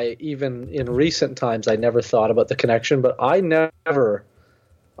why, even in recent times, I never thought about the connection, but I never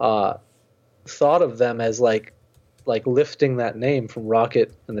thought of them as lifting that name from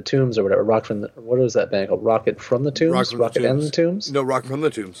Rocket and the Tombs or whatever. What was that band called? Rocket from the Tombs? Rocket and the Tombs? No, Rocket from the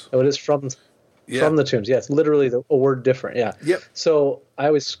Tombs. Oh, it is from the Tombs. Yeah, it's literally a word different. Yeah. Yep. So I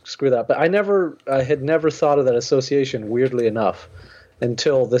always screw that, but I had never thought of that association, weirdly enough,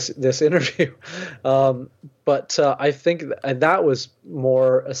 until this interview. But I think that was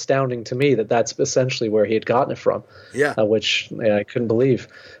more astounding to me that's essentially where he had gotten it from. Yeah. Which I couldn't believe.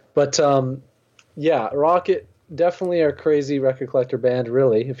 But Rocket definitely a crazy record collector band,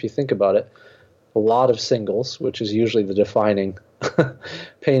 really, if you think about it. a lot of singles, which is usually the defining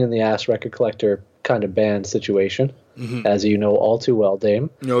pain in the ass record collector kind of band situation, as you know all too well, Dame.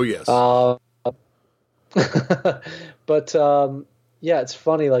 Oh, yes. But yeah, it's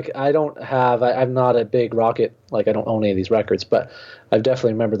funny. Like I'm not a big Rocket. Like I don't own any of these records, but I've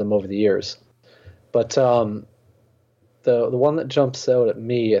definitely remembered them over the years. But the one that jumps out at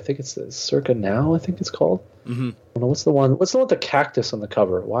me, I think it's the Circa Now. I think it's called. Mm-hmm. I don't know, what's the one with the cactus on the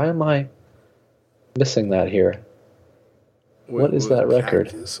cover? Why am I missing that here? What is that record?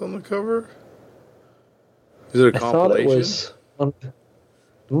 Cactus on the cover? Is it a compilation? I thought it was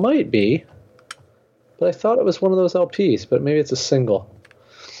might be, but I thought it was one of those LPs, but maybe it's a single.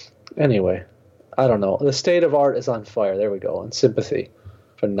 Anyway, I don't know. The State of Art is on Fire. There we go. And Sympathy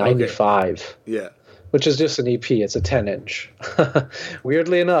from 95. Okay. Yeah. Which is just an EP. It's a 10-inch.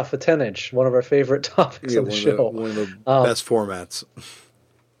 Weirdly enough, a 10-inch. One of our favorite topics on the show. One of the best formats.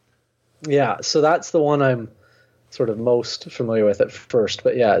 Yeah, so that's the one I'm sort of most familiar with at first.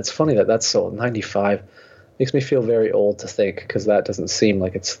 But yeah, it's funny that's so 95. Makes me feel very old to think, because that doesn't seem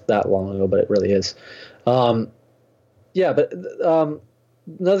like it's that long ago, but it really is. Yeah, but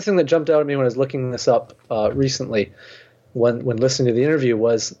another thing that jumped out at me when I was looking this up recently, when listening to the interview,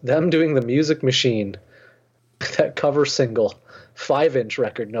 was them doing the Music Machine, that cover single, 5-inch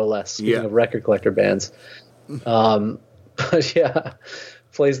record, no less, speaking of record collector bands. But yeah,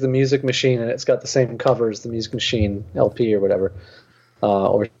 plays the Music Machine, and it's got the same cover as the Music Machine LP or whatever,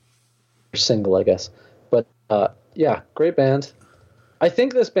 or single, I guess. But yeah, great band. I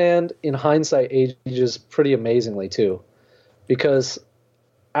think this band, in hindsight, ages pretty amazingly too, because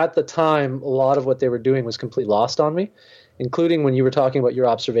at the time, a lot of what they were doing was completely lost on me, including when you were talking about your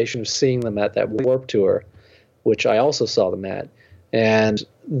observation of seeing them at that Warped Tour, which I also saw them at. And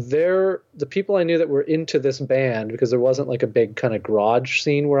the people I knew that were into this band, because there wasn't like a big kind of garage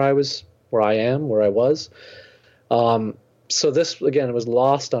scene where I was. So this, again, was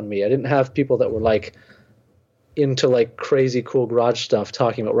lost on me. I didn't have people that were like into like crazy cool garage stuff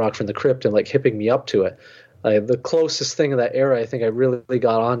talking about Rock from the Crypt and like hipping me up to it. The closest thing of that era I think I really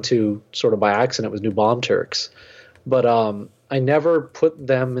got onto sort of by accident was New Bomb Turks. But I never put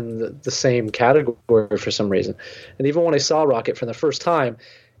them in the same category for some reason. And even when I saw Rocket for the first time,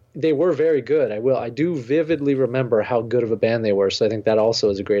 they were very good. I do vividly remember how good of a band they were. So I think that also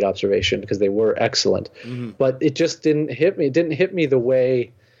is a great observation, because they were excellent. Mm-hmm. But it just didn't hit me. It didn't hit me the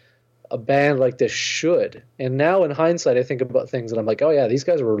way a band like this should. And now in hindsight, I think about things and I'm like, oh yeah, these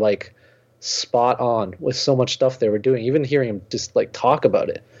guys were like spot on with so much stuff they were doing. Even hearing them just like talk about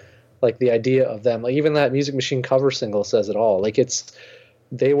it, like the idea of them, like even that Music Machine cover single says it all. Like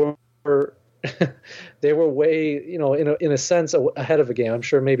they were they were way, in a sense ahead of the game. I'm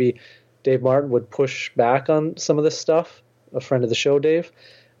sure maybe Dave Martin would push back on some of this stuff. A friend of the show, Dave,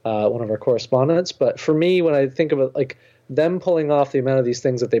 one of our correspondents. But for me, when I think of it, like them pulling off the amount of these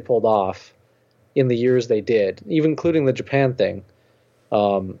things that they pulled off in the years they did, even including the Japan thing,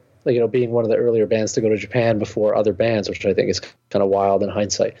 being one of the earlier bands to go to Japan before other bands, which I think is kind of wild in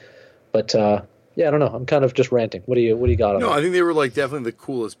hindsight. But yeah, I don't know. I'm kind of just ranting. What do you got on that? No, I think they were like definitely the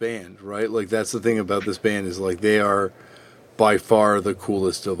coolest band, right? Like that's the thing about this band is like they are by far the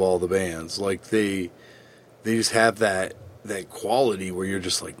coolest of all the bands. Like they just have that quality where you're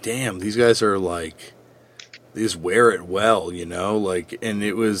just like, damn, these guys are like, they just wear it well, like, and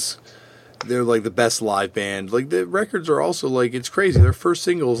they're like the best live band. Like the records are also like, it's crazy. Their first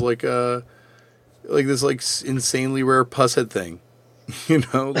single's like this like insanely rare Pusshead thing.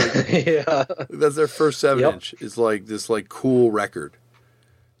 Yeah, that's their first 7-inch. It's like this like cool record,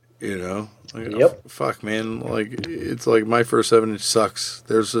 like, yep. Oh, fuck, man, like it's like my first 7-inch sucks.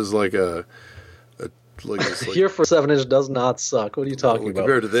 Theirs is like a like this, like, your first 7-inch does not suck. What are you talking about?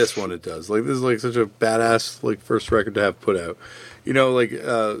 Compared to this one, it does. Like this is like such a badass like first record to have put out, like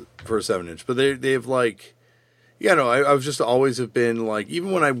for a 7-inch. But they have like, I was just always have been like,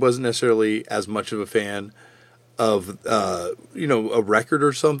 even when I wasn't necessarily as much of a fan of a record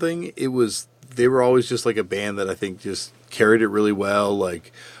or something, they were always just like a band that I think just carried it really well,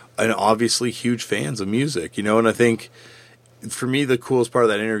 like, and obviously huge fans of music, and I think for me the coolest part of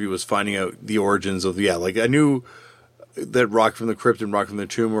that interview was finding out the origins of like I knew that Rock from the Crypt and Rock from the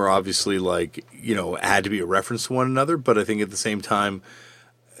Tomb were obviously like had to be a reference to one another, but I think at the same time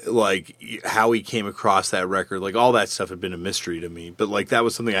like how he came across that record, like all that stuff had been a mystery to me, but like that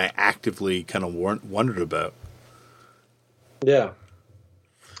was something I actively kind of wondered about. Yeah.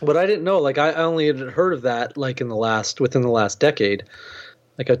 But I didn't know, like I only had heard of that like within the last decade.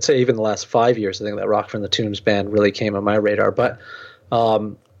 Like I'd say even the last 5 years, I think that Rock from the Tombs band really came on my radar. But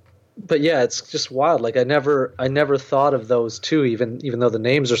but yeah, it's just wild. Like I never thought of those two, even though the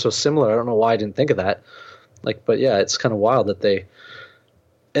names are so similar. I don't know why I didn't think of that. Like, but yeah, it's kind of wild that they,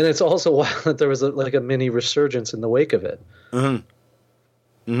 and it's also wild that there was a mini resurgence in the wake of it.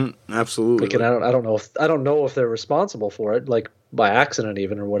 Mm-hmm. Mm-hmm. Absolutely. Like, and I don't know if they're responsible for it, like by accident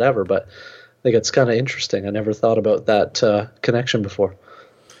even or whatever. But like, it's kind of interesting. I never thought about that connection before.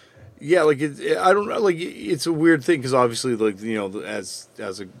 Yeah, like I don't know. Like it's a weird thing because obviously, like as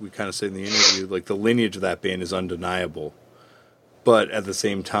we kind of say in the interview, like the lineage of that band is undeniable, but at the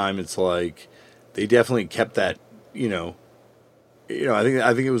same time, it's like they definitely kept that. I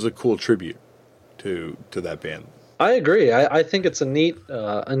think it was a cool tribute to that band. I agree. I think it's a neat.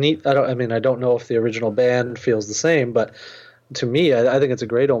 I don't know if the original band feels the same, but to me, I think it's a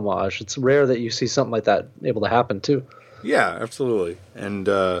great homage. It's rare that you see something like that able to happen too. Yeah, absolutely, and.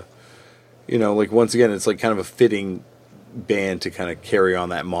 Like once again, it's like kind of a fitting band to kind of carry on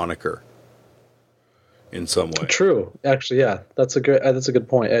that moniker in some way. True, actually, yeah, that's a good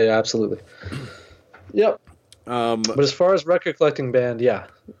point. Yeah, absolutely. Yep. But as far as record collecting band, yeah,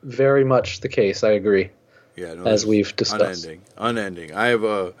 very much the case. I agree. Yeah, no, as we've discussed, unending. I have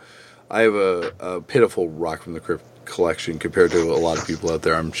a pitiful Rock from the Crypt collection compared to a lot of people out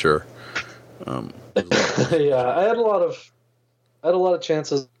there. I'm sure. Yeah, I had a lot of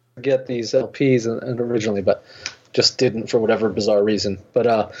chances get these LPs and originally, but just didn't for whatever bizarre reason.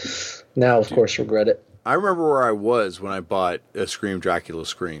 But now, of course, regret it. I remember where I was when I bought a Scream Dracula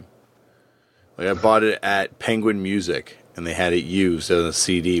Scream. Like I bought it at Penguin Music, and they had it used as a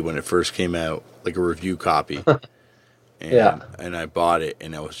CD when it first came out, like a review copy. And I bought it,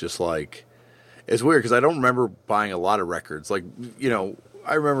 and I was just like, it's weird because I don't remember buying a lot of records. Like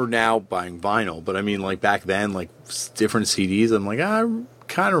I remember now buying vinyl, but I mean, like back then, like different CDs. I'm like, I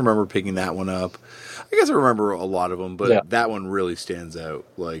kind of remember picking that one up. I guess I remember a lot of them, but that one really stands out.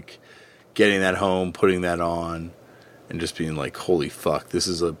 Like getting that home, putting that on, and just being like, holy fuck, this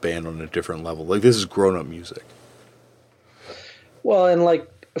is a band on a different level. Like this is grown-up music. Well, and like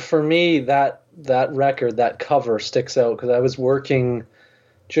for me, that record, that cover sticks out because I was working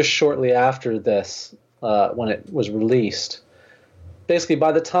just shortly after this when it was released. Basically,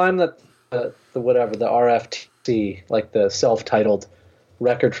 by the time that the RFT, like the self-titled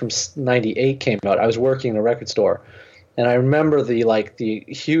record from '98 came out, I was working in a record store, and I remember the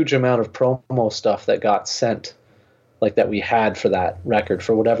huge amount of promo stuff that got sent, like that we had for that record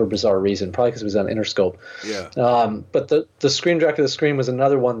for whatever bizarre reason, probably because it was on Interscope. Yeah. But the Scream Dracula Scream was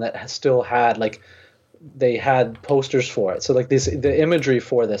another one that still had they had posters for it, so like the imagery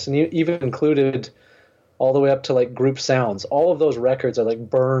for this, and even included all the way up to like group sounds. All of those records are like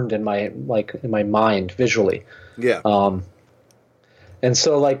burned in my mind visually. Yeah. And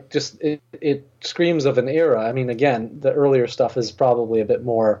so like just it screams of an era. I mean, again, the earlier stuff is probably a bit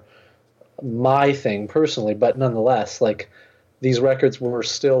more my thing personally, but nonetheless, like these records were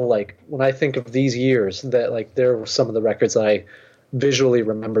still like, when I think of these years, that like there were some of the records that I visually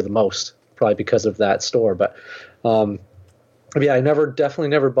remember the most, probably because of that store. But yeah, I definitely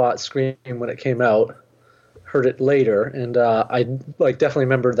never bought Scream when it came out. Heard it later, and I like definitely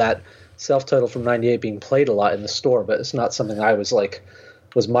remember that self-titled from '98 being played a lot in the store, but it's not something I was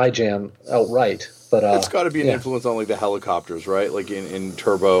my jam outright. But it's got to be an influence on like the Helicopters, right? Like in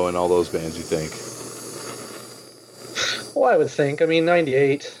Turbo and all those bands, you think? Well, I would think. I mean,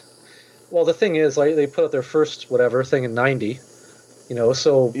 '98. Well, the thing is, like, they put out their first whatever thing in '90,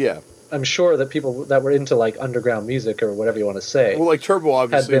 so yeah. I'm sure that people that were into like underground music or whatever you want to say. Well, like Turbo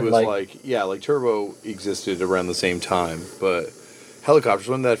obviously was like Turbo existed around the same time, but Helicopters,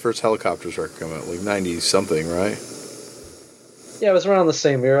 when did that first Helicopters record come out? Like 90 something, right? Yeah, it was around the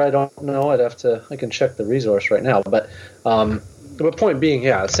same year. I don't know. I can check the resource right now, but the point being,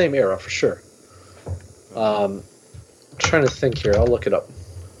 yeah, same era for sure. I'm trying to think here. I'll look it up.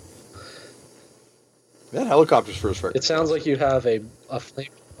 That Helicopters first record. It sounds like you have a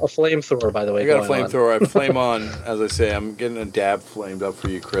flamethrower, by the way. I got a flamethrower. I have flame on. As I say, I'm getting a dab flamed up for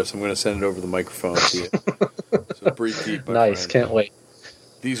you, Chris. I'm going to send it over the microphone to you. So breathe deep, my nice, friend. Can't wait.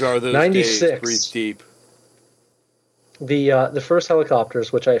 These are those 96. days. Breathe deep. The first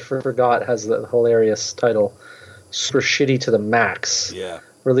Helicopters, which I forgot, has the hilarious title, Super Shitty to the Max. Yeah.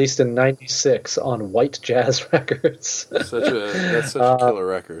 Released in '96 on White Jazz Records. That's such a killer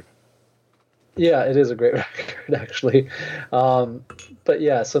record. Yeah, it is a great record, actually. But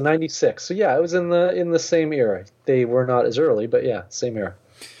yeah, so '96. So yeah, it was in the same era. They were not as early, but yeah, same era.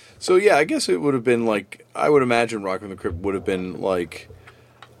 So yeah, I guess it would have been like, I would imagine Rock from the Crypt would have been like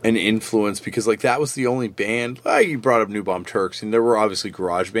an influence, because like that was the only band. You brought up New Bomb Turks, and there were obviously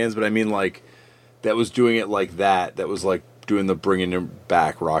garage bands, but I mean like that was doing it like that. That was like doing the bringing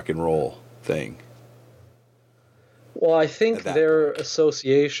back rock and roll thing. Well, I think their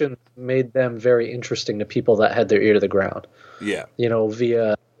association made them very interesting to people that had their ear to the ground. Yeah.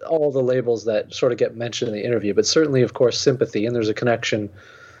 Via all the labels that sort of get mentioned in the interview, but certainly, of course, Sympathy, and there's a connection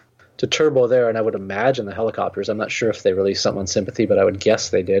to Turbo there, and I would imagine the Helicopters. I'm not sure if they released something on Sympathy, but I would guess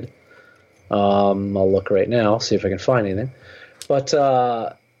they did. I'll look right now, see if I can find anything. But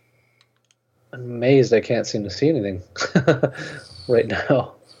I'm amazed I can't seem to see anything right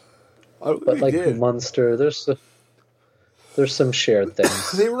now. But like Munster, there's some shared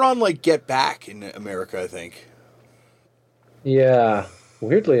things. They were on like Get Back in America, I think. Yeah.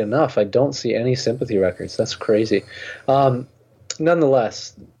 Weirdly enough, I don't see any Sympathy records. That's crazy.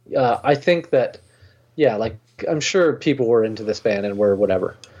 Nonetheless, I think that, like I'm sure people were into this band and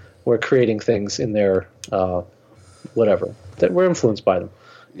were creating things in their whatever that were influenced by them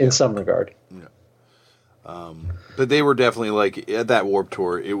in some regard. Yeah. But they were definitely like at that Warped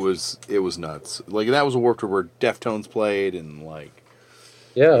Tour. It was nuts. Like that was a Warped Tour where Deftones played and like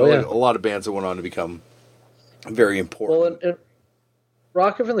like a lot of bands that went on to become very important. Well, and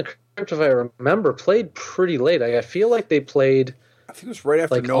Rocket from the Crypt, if I remember, played pretty late. I feel like they played. I think it was right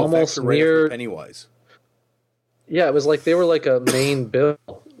after like NoFX or right after Pennywise. Yeah, it was like they were like a main bill,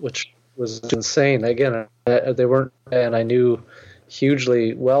 which was insane. Again, they weren't, and I knew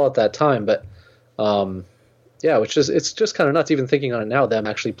hugely well at that time, but it's just kind of nuts. Even thinking on it now, them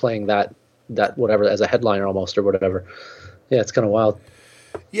actually playing that whatever as a headliner almost or whatever. Yeah, it's kind of wild.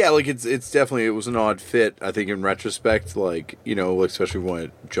 Yeah, like it's definitely, it was an odd fit, I think, in retrospect, like, especially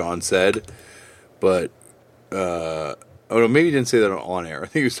what John said. But maybe he didn't say that on air. I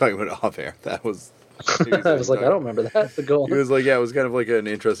think he was talking about off air. That was I was like, I don't remember that. But go on. He was like, yeah, it was kind of like an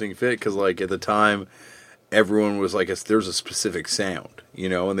interesting fit because, like, at the time, everyone was like, there's a specific sound,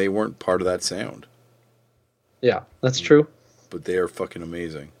 and they weren't part of that sound. Yeah, that's true. But they are fucking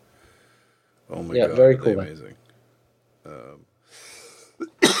amazing. Oh my god, very cool. Amazing.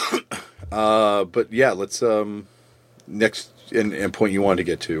 But yeah, let's next and point you want to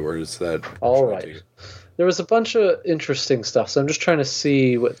get to, or is that all right? There was a bunch of interesting stuff, so I'm just trying to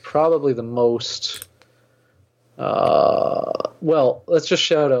see what probably the most. Well, let's just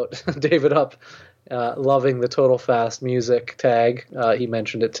shout out David Up, loving the Total Fast music tag. He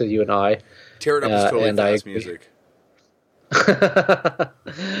mentioned it to you and I. Tear It Up is Totally Fast music.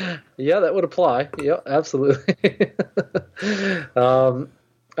 Yeah, that would apply. Yeah, absolutely.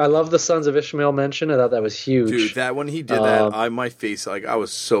 I love the Sons of Ishmael mention. I thought that was huge. Dude, that when he did that, my face, like, I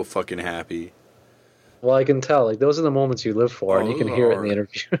was so fucking happy. Well, I can tell. Like, those are the moments you live for, and you can hear it in the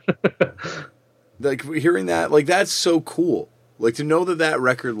interview. Like, hearing that, like, that's so cool. Like, to know that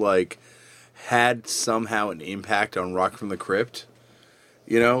record, like, had somehow an impact on Rock from the Crypt.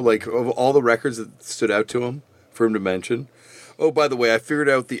 Like, of all the records that stood out to him, for him to mention. Oh, by the way, I figured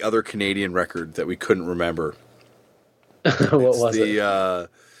out the other Canadian record that we couldn't remember. What was it?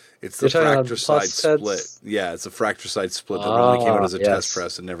 It's the Fracture Side Split. Yeah, it's a Fracture Side Split that only came out as a test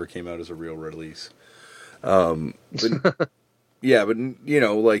press and never came out as a real release. But yeah, but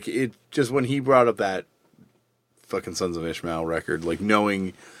like it just when he brought up that fucking Sons of Ishmael record, like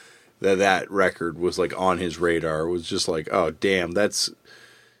knowing that record was like on his radar, was just like, oh damn, that's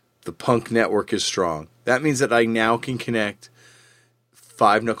the punk network is strong. That means that I now can connect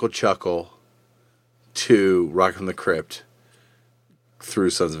Five Knuckle Chuckle to Rock from the Crypt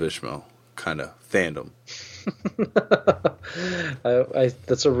through Sons of Ishmael kind of fandom.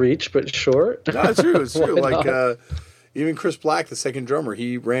 That's a reach, but sure. No, it's true. It's true. Like even Chris Black, the second drummer,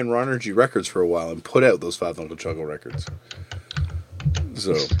 he ran Raw Energy Records for a while and put out those Five Knuckle Chuckle records.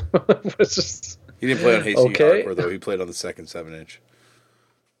 So he didn't play on Hasty Hardcore though. He played on the second 7-inch.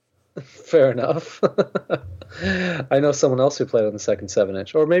 Fair enough. I know someone else who played on the second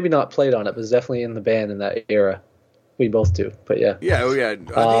 7-inch, or maybe not played on it, but was definitely in the band in that era. We both do, but yeah. Yeah, oh yeah.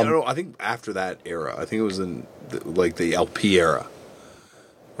 I think after that era, I think it was in the LP era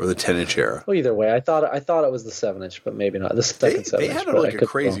or the 10-inch era. Well, either way, I thought it was the 7-inch, but maybe not the second 7-inch. They had a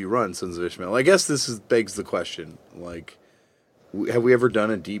crazy run, Sons of Ishmael. I guess this begs the question: like, have we ever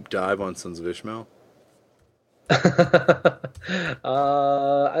done a deep dive on Sons of Ishmael? I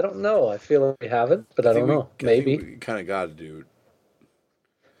don't know. I feel like we haven't, but I don't know. Maybe we kind of got to do it.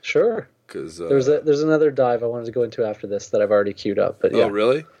 Sure. Because there's another dive I wanted to go into after this that I've already queued up. But yeah. Oh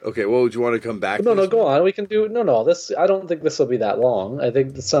really? Okay. Well, would you want to come back? No, go on. We can do this. I don't think this will be that long. I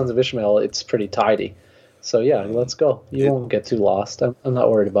think the Sons of Ishmael, it's pretty tidy. So yeah, let's go. You won't get too lost. I'm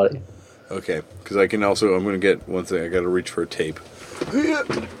not worried about it. Okay, because I can also. I'm going to get one thing. I got to reach for a tape.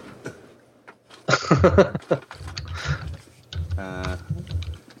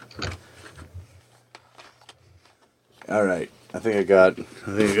 All right. I think I got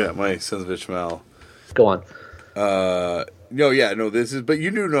my Sons of Ishmael. Go on. No, this is. But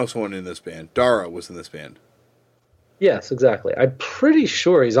you do know someone in this band. Dara was in this band. Yes, exactly. I'm pretty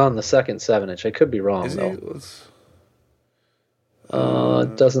sure he's on the second 7-inch. I could be wrong, Is though. he? Let's...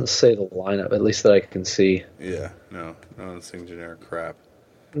 It doesn't say the lineup, at least that I can see. Yeah, no, it's saying generic crap.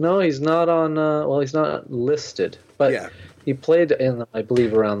 No, he's not on. He's not listed, but yeah. He played in, I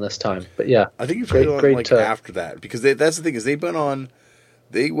believe, around this time. But yeah, I think he played after that, because that's the thing is they went on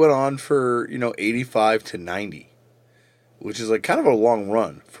for 85 to 90, which is like kind of a long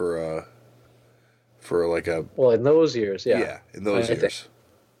run for like a. Well, in those years, yeah. Yeah, in those years.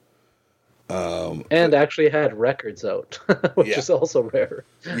 And actually had records out, which is also rare.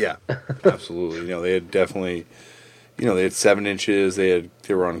 Yeah, absolutely. They had definitely, they had 7 inches. They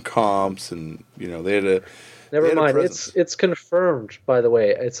were on comps, and they had a. Never mind. It's confirmed, by the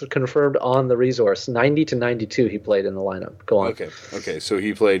way. It's confirmed on the resource. 90 to 92 he played in the lineup. Go on. Okay. So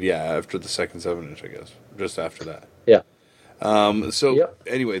he played, after the second 7-inch, I guess. Just after that. Yeah.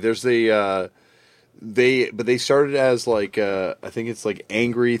 Anyway, there's they started as like, I think it's like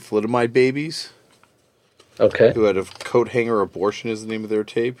Angry Thalidomide Babies. Okay. Who had a coat hanger abortion is the name of their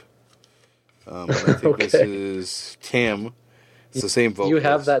tape. I think this is Tim. It's the same vocalist. You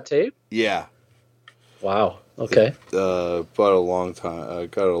have that tape? Yeah. Wow. Okay. Bought a long time. I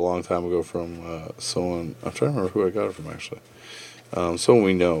got it a long time ago from someone. I'm trying to remember who I got it from actually. Someone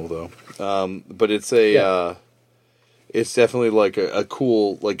we know though. But it's it's definitely like a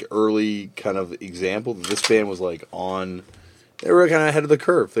cool like early kind of example that this band was like on. They were kind of ahead of the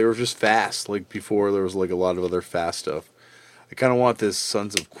curve. They were just fast. Like before, there was like a lot of other fast stuff. I kind of want this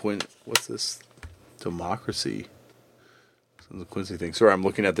Sons of What's this? Democracy. The Quincy thing. Sorry, I'm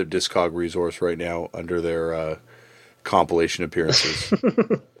looking at their Discog resource right now under their compilation appearances.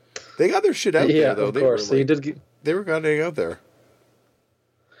 They got their shit out there, though. Of course. They were getting out there.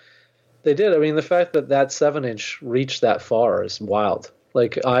 They did. I mean, the fact that 7-inch reached that far is wild.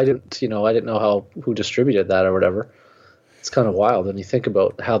 Like, I didn't know who distributed that or whatever. It's kind of wild when you think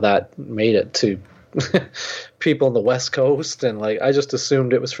about how that made it to people on the West Coast, and like, I just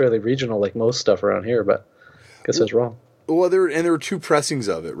assumed it was fairly regional, like most stuff around here, but I guess I was wrong. Well, there were two pressings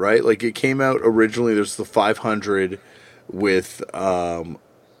of it, right? Like it came out originally. There's the 500 with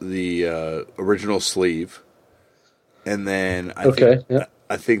the original sleeve, and then I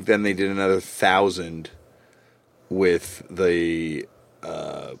think then they did another 1,000 with the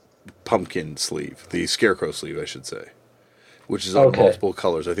pumpkin sleeve, the scarecrow sleeve, I should say, which is on multiple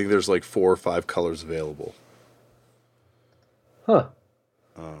colors. I think there's like 4 or 5 colors available. Huh.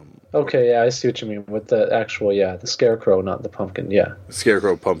 Okay, yeah, I see what you mean with the actual, the scarecrow, not the pumpkin, yeah. The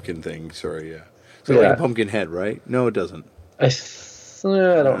scarecrow pumpkin thing, sorry, yeah. So like a pumpkin head, right? No, it doesn't. I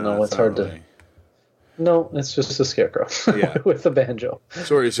don't know. It's hard to... No, it's just a scarecrow with a banjo.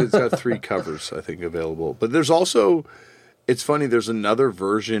 Sorry, so it's got 3 covers, I think, available. But there's also... It's funny, there's another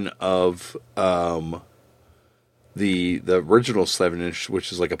version of the original 7-inch,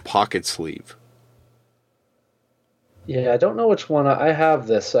 which is like a pocket sleeve. Yeah, I don't know which one. I have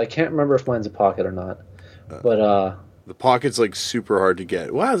this. I can't remember if mine's a pocket or not. But the pocket's like super hard to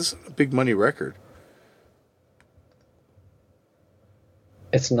get. Wow, this is a big money record.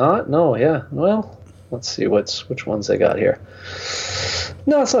 It's not? No, yeah. Well, let's see which ones I got here.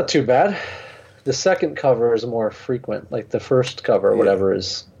 No, it's not too bad. The second cover is more frequent. Like the first cover or whatever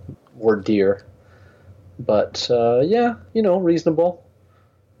is more dear. But reasonable.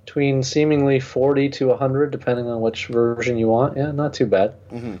 Between seemingly 40 to 100, depending on which version you want. Yeah, not too bad.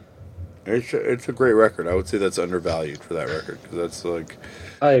 Mm-hmm. It's a great record. I would say that's undervalued for that record, because that's like...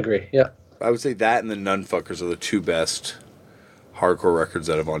 I agree, yeah. I would say that and the Nunfuckers are the 2 best hardcore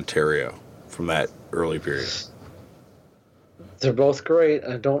records out of Ontario from that early period. They're both great.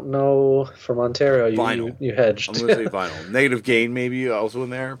 I don't know from Ontario. Vinyl. You hedged. I'm going to say vinyl. Negative Gain maybe also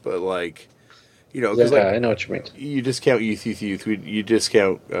in there, but like... Cause I know what you mean. You discount Youth. You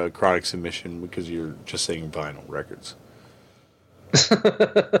discount Chronic Submission because you're just saying vinyl records.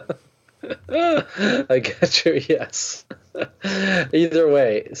 I get you, yes. Either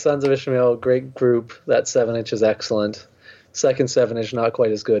way, Sons of Ishmael, great group. That 7-inch is excellent. Second 7-inch, not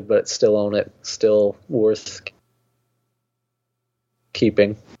quite as good, but still own it. Still worth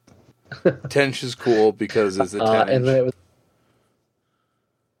keeping. 10-inch is cool because it's a 10-inch. And then it was...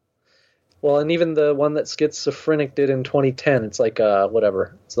 Well, and even the one that Schizophrenic did in 2010, it's like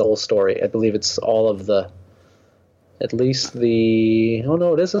whatever. It's the whole story. I believe it's all of the... At least the... Oh,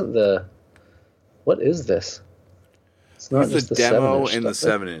 no, it isn't the... What is this? It's not it's just the the demo 7-inch and the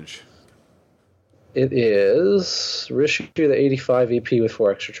stuff. 7-inch. It is Reissue the 85 EP with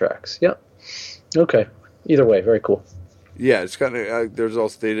 4 extra tracks. Yep. Okay. Either way, very cool. Yeah, it's kind of. There's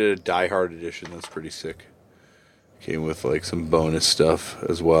also they did a Die Hard edition that's pretty sick. Came with like some bonus stuff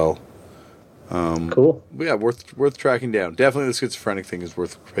as well. Cool. But yeah, worth tracking down. Definitely the Schizophrenic thing is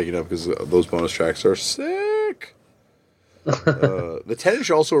worth picking up because those bonus tracks are sick. The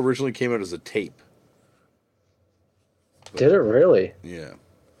 10-inch also originally came out as a tape. But, did it really? Yeah.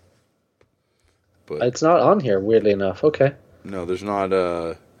 But it's not on here, weirdly enough. Okay. No, there's not.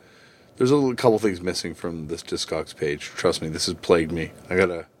 There's a couple things missing from this Discogs page. Trust me, this has plagued me. I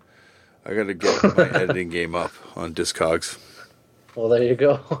gotta get my editing game up on Discogs. Well, there you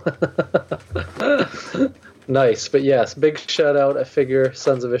go. Nice, but yes, big shout out. I figure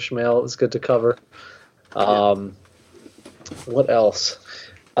Sons of Ishmael. It was good to cover. What else?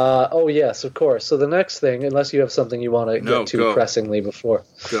 Oh yes, of course. So the next thing, unless you have something you want to get to pressingly before,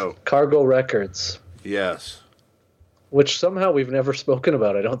 Cargo Records. Yes. Which somehow we've never spoken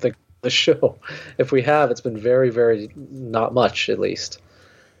about. I don't think the show. If we have, it's been very, very not much, at least.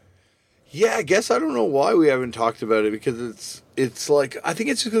 Yeah, I guess I don't know why we haven't talked about it because it's like I think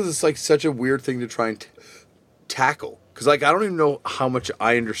it's because it's like such a weird thing to try and tackle because like I don't even know how much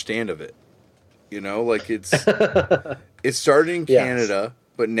I understand of it. You know, like it's it started in Canada,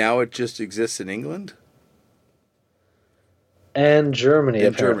 but now it just exists in England and Germany,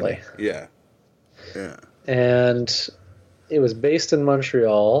 apparently. Yeah. And it was based in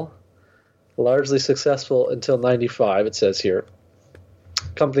Montreal, largely successful until '95. It says here.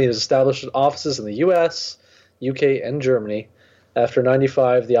 Company has established offices in the U.S., UK, and Germany. After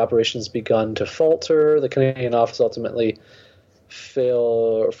 '95, the operations begun to falter. The Canadian office ultimately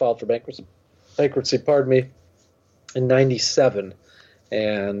filed for bankruptcy, in '97.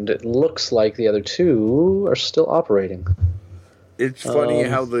 And it looks like the other two are still operating. It's funny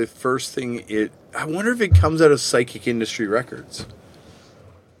how the first thing I wonder if it comes out of Psychic Industry Records.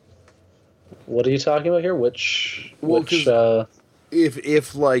 What are you talking about here? Which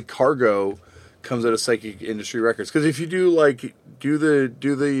if like Cargo comes out of Psychic Industry Records, because if you do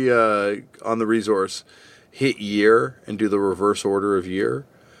the on the resource hit year and do the reverse order of year,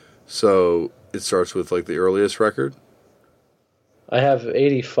 so it starts with like the earliest record. I have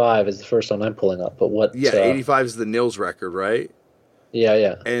 85 is the first one I'm pulling up, but what? Yeah, 85 is the Nils record, right?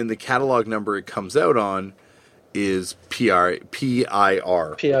 Yeah. And the catalog number it comes out on is PIR,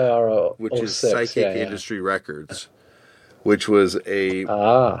 which is Psychic Industry Records, which was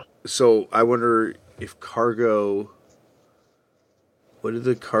So I wonder if Cargo. What did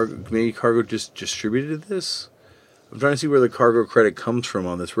the Cargo? Maybe Cargo just distributed this. I'm trying to see where the Cargo credit comes from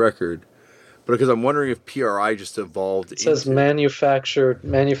on this record. But because I'm wondering if PRI just evolved. It says manufactured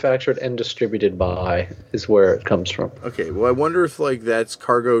and distributed by is where it comes from. Okay, well, I wonder if like that's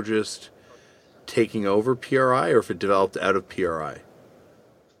Cargo just taking over PRI or if it developed out of PRI.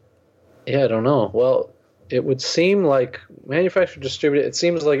 Yeah, I don't know. Well, it would seem like manufactured distributed. It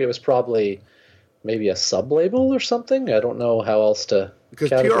seems like it was probably maybe a sub-label or something. I don't know how else to. Because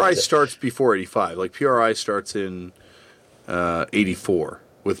PRI starts before 85. Like PRI starts in 84.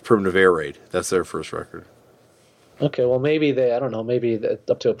 With Primitive Air Raid. That's their first record. Okay, well, maybe I don't know, maybe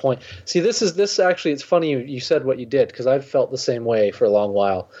up to a point. See, this actually, it's funny you said what you did, because I've felt the same way for a long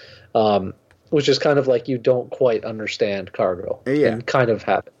while, which is kind of like you don't quite understand Cargo. Yeah. And kind of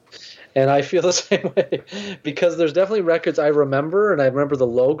have it. And I feel the same way, because there's definitely records I remember, and I remember the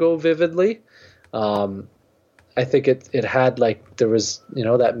logo vividly. I think it had, like, there was,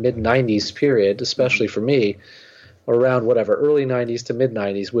 that mid-'90s period, especially for me, around early 90s to mid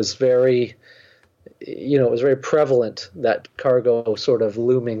 90s was very, it was very prevalent, that Cargo sort of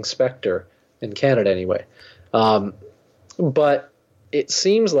looming specter in Canada anyway. But it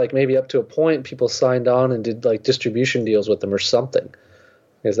seems like maybe up to a point people signed on and did like distribution deals with them or something,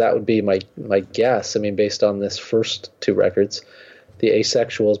 because that would be my guess. I mean, based on this first two records, the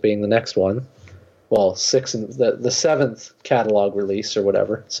Asexuals being the next one. Well, the seventh catalog release or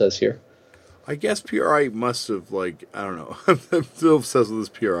whatever it says here. I guess PRI must have, like, I don't know. I'm still obsessed with this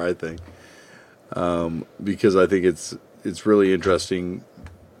PRI thing. Because I think it's really interesting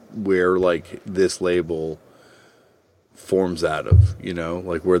where, like, this label forms out of,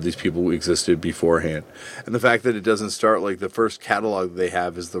 like where these people existed beforehand. And the fact that it doesn't start, like, the first catalog they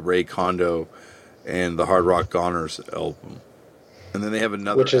have is the Ray Kondo and the Hard Rock Goners album. And then they have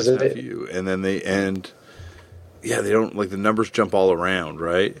another SNFU. And then they don't, like, the numbers jump all around,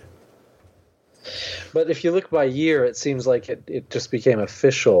 right? But if you look by year, it seems like it just became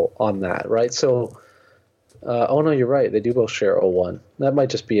official on that, right? So, no, you're right. They do both share 01. That might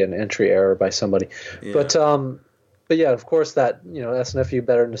just be an entry error by somebody. Yeah. But yeah, of course, that SNFU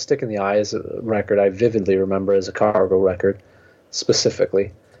Better Than a Stick in the Eye is a record I vividly remember as a Cargo record,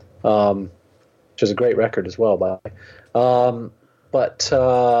 specifically. Trying which is a great record as well, by the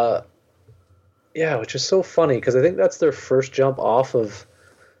way. Yeah, which is so funny because I think that's their first jump off of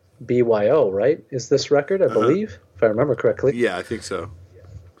BYO, right? Is this record, I believe, if I remember correctly. Yeah, I think so.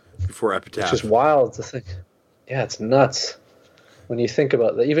 Before Epitaph. Which is wild to think. Yeah, it's nuts. When you think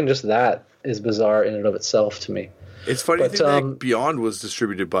about that, even just that is bizarre in and of itself to me. It's funny to think that Beyond was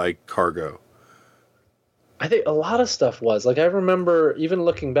distributed by Cargo. I think a lot of stuff was. Like, I remember, even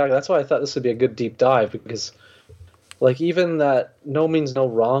looking back, that's why I thought this would be a good deep dive, because, like, even that No Means No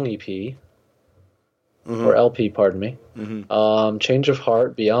Wrong EP, or LP, pardon me, Change of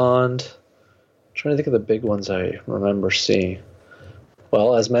Heart, Beyond, I'm trying to think of the big ones I remember seeing.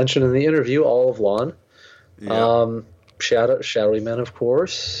 Well, as mentioned in the interview, All of Lawn, Shadowy Men, of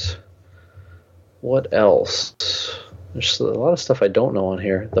course. What else? There's a lot of stuff I don't know on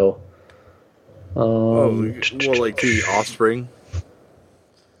here, though. Like the Offspring,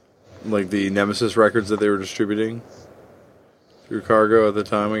 like the Nemesis records that they were distributing through Cargo at the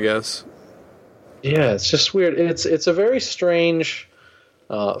time, I guess. Yeah, it's just weird. It's a very strange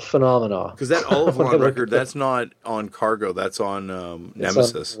phenomenon. Because that All of Lawn record, that's not on Cargo, that's on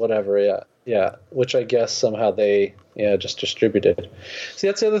Nemesis. On whatever, yeah. Which I guess somehow they just distributed. See,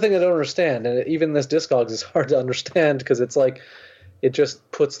 that's the other thing I don't understand, and even this Discogs is hard to understand because it's like it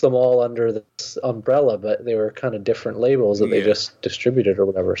just puts them all under this umbrella, but they were kind of different labels that they just distributed or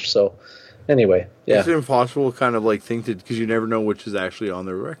whatever. So, anyway, It's an impossible kind of like thing to, because you never know which is actually on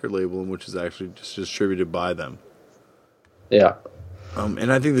their record label and which is actually just distributed by them. Yeah.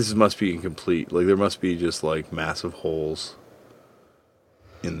 And I think this must be incomplete. Like, there must be just like massive holes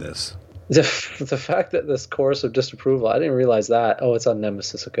in this. The fact that this chorus of disapproval, I didn't realize that. Oh, it's on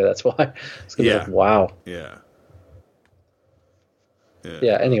Nemesis. Okay, that's why. It's gonna be like, wow.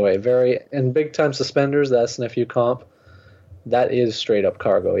 Yeah, anyway, and Big Time Suspenders, the SNFU comp, that is straight up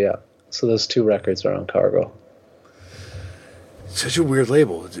Cargo, yeah. So those two records are on Cargo. Such a weird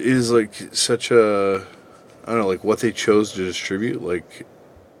label. It is like such a, I don't know, like what they chose to distribute, like,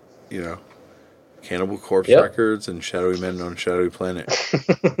 Cannibal Corpse Records and Shadowy Men on Shadowy Planet.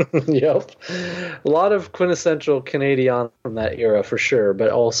 Yep. A lot of quintessential Canadian from that era for sure, but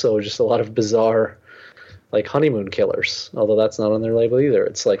also just a lot of bizarre, like Honeymoon Killers, although that's not on their label either.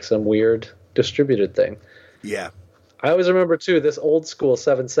 It's like some weird distributed thing. Yeah. I always remember, too, this old school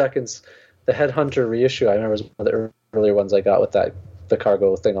 7 Seconds, the Headhunter reissue. I remember it was one of the earlier ones I got with the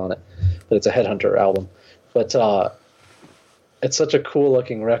Cargo thing on it. But it's a Headhunter album. But it's such a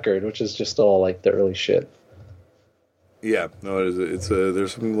cool-looking record, which is just all, like, the early shit. Yeah. No, it is.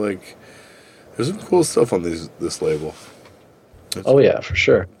 There's some cool stuff on this label. Yeah, for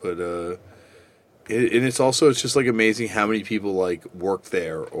sure. But, it's just like amazing how many people like work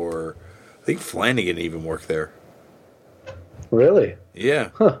there, or I think Flanagan even worked there. Really?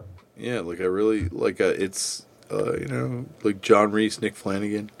 Yeah. Huh. Yeah, like I really like it's like John Reis, Nick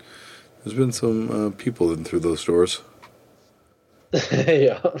Flanagan. There's been some people in through those doors.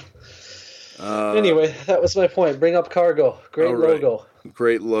 Yeah. Anyway, that was my point. Bring up Cargo. Great logo.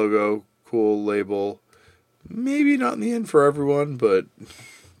 Great logo. Cool label. Maybe not in the end for everyone, but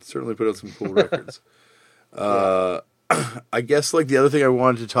certainly put out some cool records. I guess like the other thing I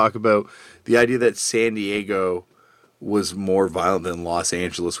wanted to talk about, the idea that San Diego was more violent than Los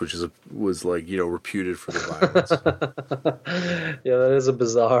Angeles, which was reputed for the violence. Yeah, that is a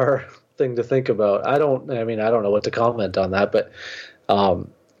bizarre thing to think about. I don't know what to comment on that, but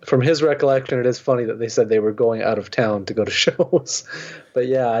from his recollection, it is funny that they said they were going out of town to go to shows. But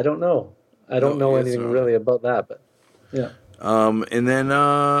yeah, I don't know. I don't know anything really about that, but yeah. And then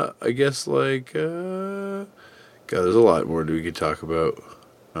I guess like God, there's a lot more we could talk about.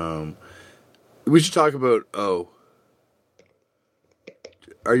 We should talk about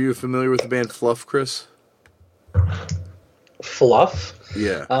Are you familiar with the band Fluff, Chris? Fluff?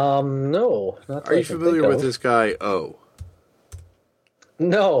 Yeah. No. Are you familiar with this guy No,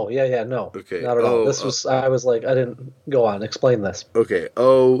 no. Okay. Not at all. This was I was like, I didn't go on, explain this. Okay.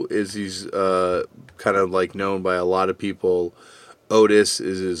 He's kind of like known by a lot of people. Otis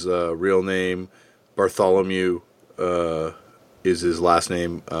is his real name. Bartholomew is his last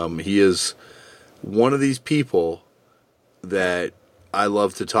name. He is one of these people that I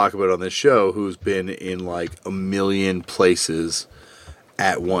love to talk about on this show who's been in like a million places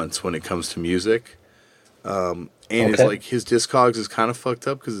at once when it comes to music. And it's like his Discogs is kind of fucked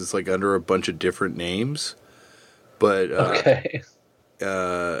up because it's like under a bunch of different names. But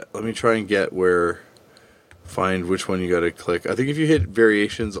let me try and find which one you got to click. I think if you hit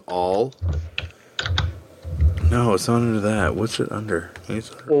Variations All. No, it's not under that. What's it under?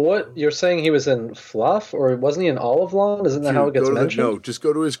 Well, what you're saying, he was in Fluff, or wasn't he in Olive Lawn? Isn't that how it gets mentioned? No, just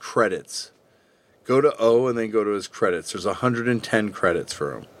go to his credits. Go to O and then go to his credits. There's 110 credits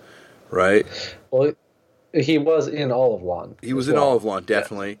for him, right? Well, he was in all of Lawn. He was in all of Lawn,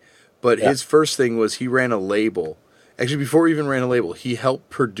 definitely. Yeah. But his first thing was he ran a label. Actually, before he even ran a label, he helped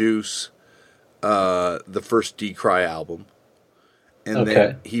produce the first Decry album. And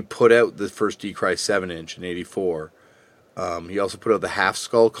then he put out the first Decry 7-inch in 84. He also put out the Half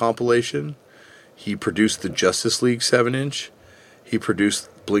Skull compilation. He produced the Justice League 7-inch. He produced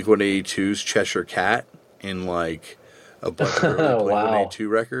Blink-182's Cheshire Cat in like a bunch of early Blink-182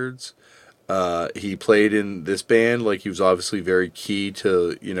 records. He played in this band. Like, he was obviously very key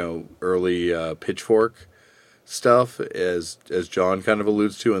to, early Pitchfork stuff, as John kind of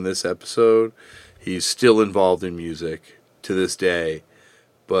alludes to in this episode. He's still involved in music to this day.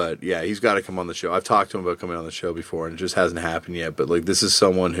 But, yeah, he's got to come on the show. I've talked to him about coming on the show before, and it just hasn't happened yet. But, like, this is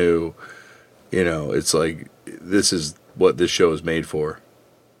someone who, it's like, this is what this show is made for.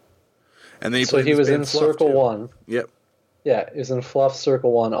 And then he was in Circle too. 1. Yep. Yeah, he was in Fluff,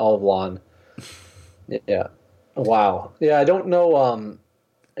 Circle 1, all of Lawn. Yeah. Wow. Yeah, I don't know,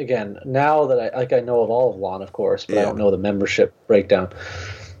 again, now that I know of all of Lawn, of course, but I don't know the membership breakdown.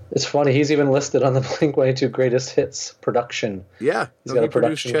 It's funny, he's even listed on the Blink-182 Greatest Hits production. Yeah. He's got a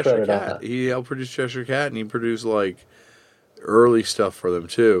production credit on that. He helped produce Cheshire Cat, and he produced, like, early stuff for them,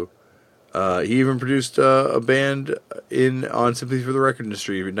 too. He even produced a band on Sympathy for the Record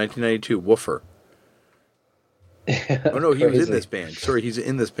Industry in 1992, Woofer. Oh, no, he was in this band. Sorry, he's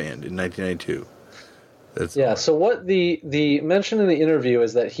in this band in 1992. So what the mention in the interview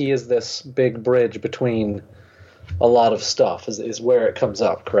is that he is this big bridge between a lot of stuff, is where it comes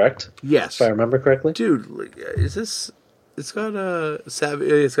up, correct? Yes. If I remember correctly? Dude, is this... It's got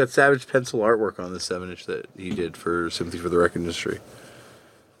Savage pencil artwork on the 7-inch that he did for Sympathy for the Record Industry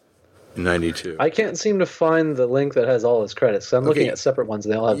in 92. I can't seem to find the link that has all his credits. So I'm looking at separate ones.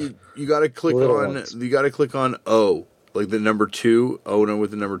 They all have you got to click on ones. You got to click on O, like the number 2, O no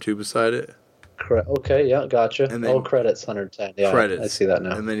with the number 2 beside it. Correct. Okay, yeah, gotcha. And then, credits 110. Yeah, credits. I see that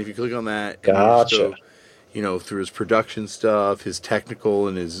now. And then if you click on that, gotcha. Through his production stuff, his technical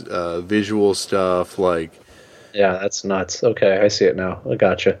and his visual stuff, like. Yeah, that's nuts. Okay, I see it now. I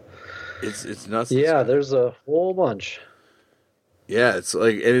gotcha. It's nuts. Yeah, there's a whole bunch. Yeah, it's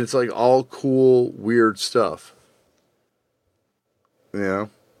like all cool, weird stuff. Yeah,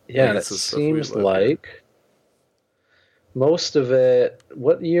 and it seems like most of it.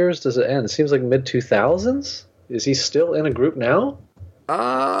 What years does it end? It seems like mid-2000s. Is he still in a group now?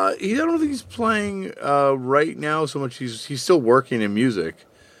 I don't think he's playing right now so much. He's still working in music,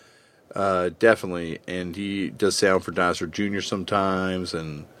 definitely, and he does sound for Dinosaur Jr. sometimes,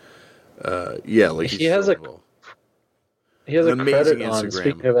 and he has a credit on. Instagram.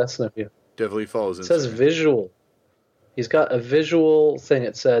 Speaking of SNFU, definitely follows. It says visual. He's got a visual thing.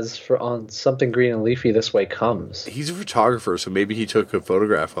 It says on Something Green and Leafy This Way Comes. He's a photographer, so maybe he took a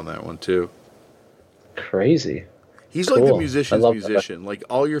photograph on that one too. Crazy. He's cool. Like the musician's musician. That. Like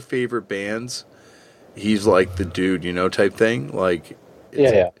all your favorite bands, he's like the dude, type thing. Like,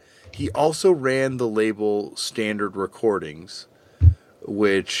 He also ran the label Standard Recordings,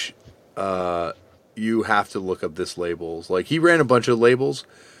 which you have to look up this labels. Like he ran a bunch of labels,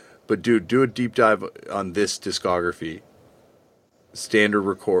 but dude, do a deep dive on this discography. Standard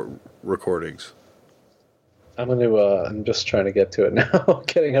Recordings. I'm just trying to get to it now.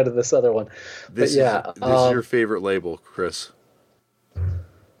 Getting out of this other one. This is your favorite label, Chris.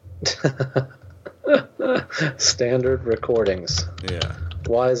 Standard Recordings. Yeah.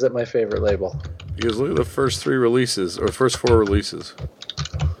 Why is it my favorite label? Because look at the first 4 releases.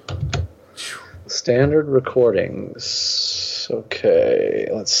 Standard Recordings. Okay,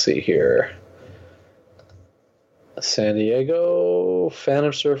 let's see here. San Diego,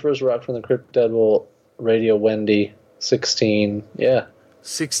 Phantom Surfers, Rock from the Crypt, Deadbolt, Radio Wendy, 16. Yeah.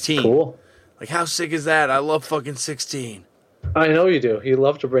 16. Cool. Like, how sick is that? I love fucking 16. I know you do. You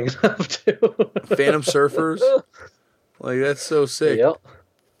love to bring it up, too. Phantom Surfers? Like, that's so sick. Yep.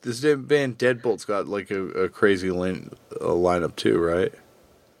 This band Deadbolt's got, like, a crazy lineup, too, right?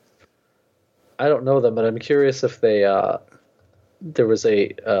 I don't know them, but I'm curious if they... there was a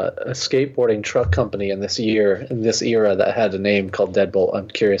skateboarding truck company in this era that had a name called Deadbolt. I'm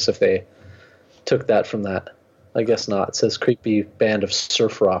curious if they took that from that. I guess not. It says creepy band of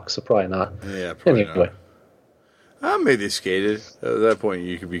surf rock, so probably not. Yeah, probably not. Maybe they skated. At that point,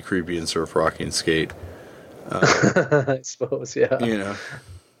 you could be creepy and surf rocky and skate. I suppose, yeah. He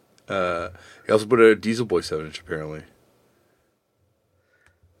also put out a Diesel Boy 7-inch, apparently.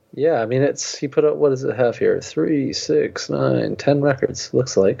 Yeah, I mean, he put out, what does it have here? 3, 6, 9, 10 records,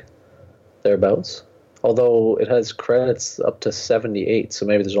 looks like. Thereabouts. Although it has credits up to 78, so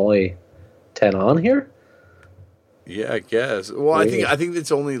maybe there's only 10 on here? Yeah, I guess. Well, I think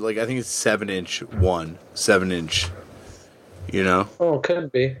it's only like I think it's 7-inch. You know? Oh,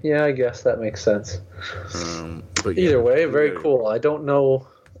 could be. Yeah, I guess that makes sense. But either way, very cool. I don't know.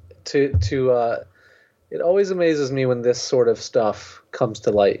 It always amazes me when this sort of stuff comes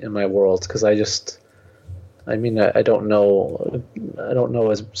to light in my world because I don't know. I don't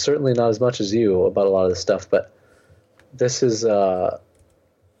know certainly not as much as you about a lot of this stuff, but this is,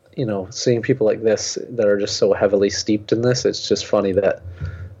 seeing people like this that are just so heavily steeped in this. It's just funny that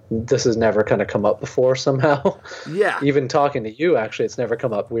this has never kind of come up before somehow. Yeah. Even talking to you, actually, it's never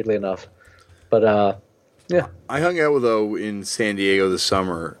come up, weirdly enough. But, yeah. I hung out with O in San Diego this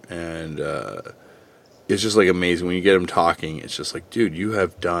summer, and it's just, like, amazing. When you get him talking, it's just like, dude, you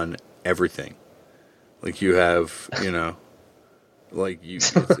have done everything. Like, you have, like,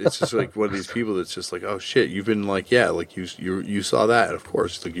 it's just, like, one of these people that's just like, oh, shit, you've been, like, yeah, like, you saw that, of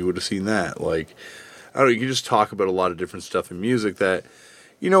course. Like, you would have seen that. Like, I don't know, you can just talk about a lot of different stuff in music that...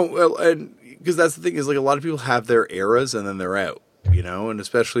 and because that's the thing is like a lot of people have their eras and then they're out, and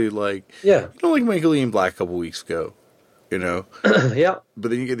especially like, like Michael Ian Black a couple weeks ago, yeah.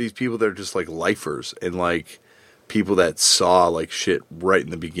 But then you get these people that are just like lifers and like people that saw like shit right in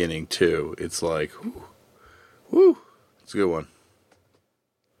the beginning too. It's like, whoo, it's a good one.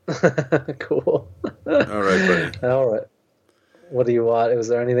 Cool. All right, buddy. All right. What do you want? Is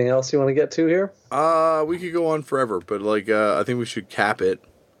there anything else you want to get to here? We could go on forever, but like, I think we should cap it.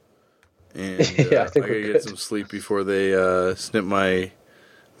 And I think I gotta get some sleep before they snip my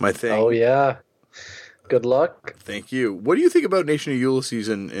thing. Oh yeah. Good luck. Thank you. What do you think about Nation of Ulysses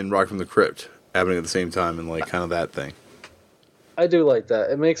and Rock from the Crypt happening at the same time and like kind of that thing? I do like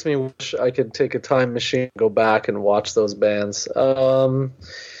that. It makes me wish I could take a time machine, go back and watch those bands.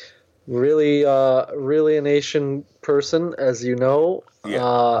 Really a Nation person, as you know.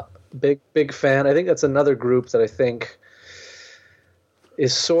 Yeah. Big fan. I think that's another group that I think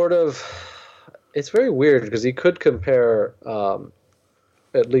is sort of, it's very weird because you could compare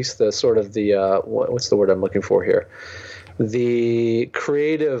at least the sort of the what's the word I'm looking for here, the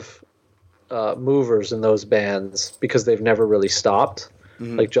creative movers in those bands, because they've never really stopped,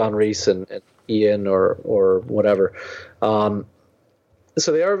 like John Reis and Ian or whatever. So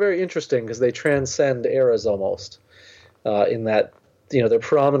they are very interesting because they transcend eras almost, in that they're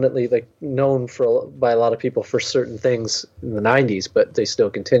prominently like known by a lot of people for certain things in the 90s, but they still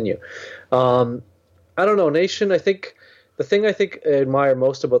continue. I don't know, Nation. I think the thing I admire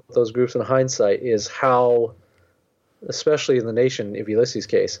most about those groups in hindsight is how, especially in the Nation of Ulysses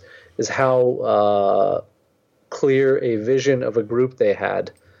case, is how clear a vision of a group they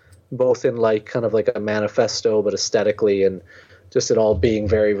had, both in like kind of like a manifesto, but aesthetically and just it all being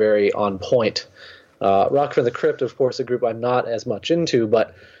very, very on point. Rock from the Crypt, of course, a group I'm not as much into,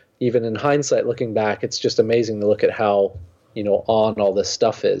 but even in hindsight, looking back, it's just amazing to look at how, on all this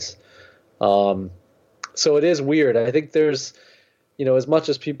stuff is. So it is weird. I think there's, as much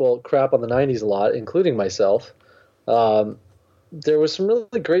as people crap on the 90s a lot, including myself, there was some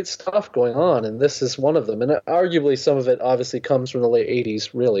really great stuff going on, and this is one of them. And arguably some of it obviously comes from the late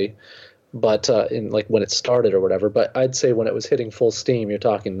 80s, really, but in like when it started or whatever. But I'd say when it was hitting full steam, you're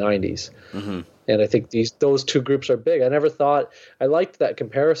talking 90s. Mm-hmm. And I think those two groups are big. I never thought – I liked that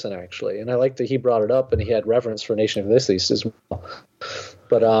comparison, actually, and I liked that he brought it up and he had reverence for Nation of Ulysses as well.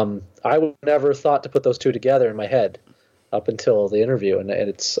 But I would never thought to put those two together in my head up until the interview, and I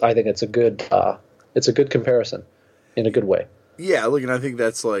think it's a good comparison in a good way. Yeah, look, and I think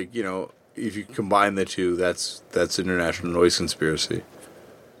that's like, if you combine the two, that's International Noise Conspiracy.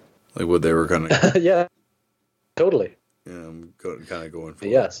 Like what they were kind of... Yeah, totally. Kind of going for.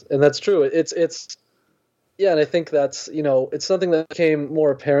 Yes, and that's true. It's and I think that's, it's something that became more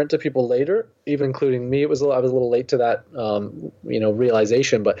apparent to people later, even including me. I was a little late to that,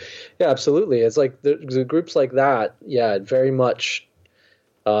 realization. But yeah, absolutely. It's like the groups like that, yeah, very much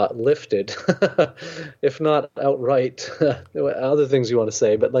lifted, if not outright, other things you want to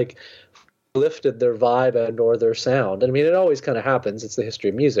say, but like lifted their vibe and or their sound. I mean, it always kind of happens. It's the history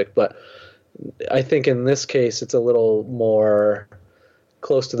of music, but I think in this case it's a little more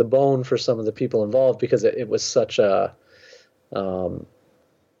close to the bone for some of the people involved because it was such a I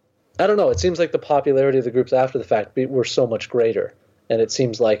don't know, it seems like the popularity of the groups after the fact were so much greater, and it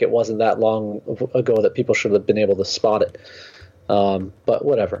seems like it wasn't that long ago that people should have been able to spot it. But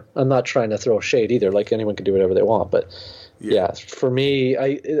whatever, I'm not trying to throw shade either, like anyone can do whatever they want, but yeah, for me,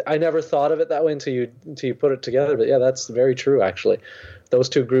 I never thought of it that way until you put it together. But yeah, that's very true, actually. Those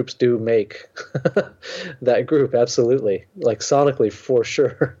two groups do make that group, absolutely. Like sonically, for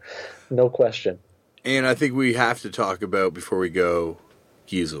sure. No question. And I think we have to talk about, before we go,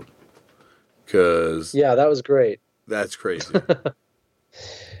 Giesel. because that was great. That's crazy.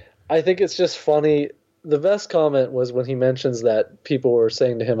 I think it's just funny. The best comment was when he mentions that people were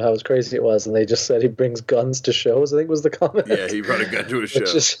saying to him how crazy it was, and they just said he brings guns to shows, I think was the comment. Yeah, he brought a gun to a show.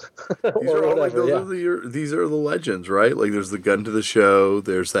 These are the legends, right? Like, there's the gun to the show,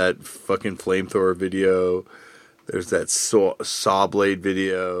 there's that fucking flamethrower video, there's that saw blade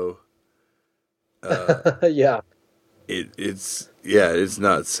video. Yeah. It's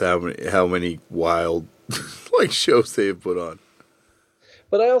nuts how many wild like shows they have put on.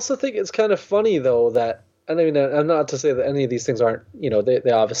 But I also think it's kind of funny, though, that, I mean, I'm not to say that any of these things aren't, they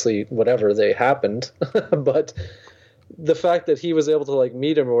obviously, whatever, they happened, but the fact that he was able to, like,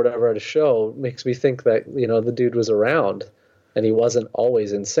 meet him or whatever at a show makes me think that, the dude was around and he wasn't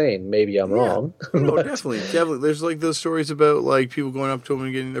always insane. Maybe I'm wrong. No, definitely. There's, like, those stories about, like, people going up to him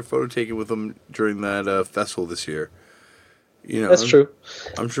and getting their photo taken with him during that festival this year. That's true.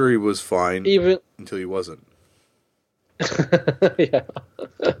 I'm sure he was fine until he wasn't. Yeah,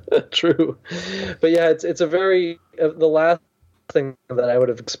 true. But yeah, it's a very the last thing that I would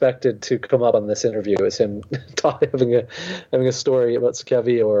have expected to come up on this interview is him having a story about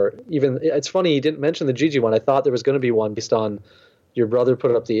Skevi, or even, it's funny he didn't mention the Gigi one. I thought there was going to be one based on your brother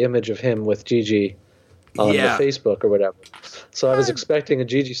put up the image of him with Gigi on the Facebook or whatever. So I was expecting a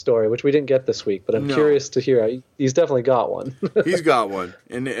Gigi story, which we didn't get this week, but I'm curious to hear. He's definitely got one. He's got one,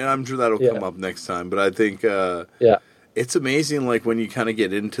 and I'm sure that'll come up next time. But I think it's amazing, like, when you kind of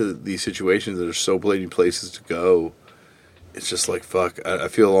get into these situations that are so many places to go, it's just like, fuck, I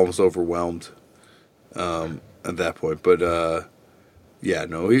feel almost overwhelmed at that point. But,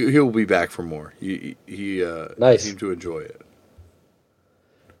 he'll be back for more. He seemed to enjoy it.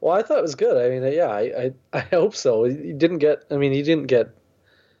 Well, I thought it was good. I mean, I hope so. He didn't get,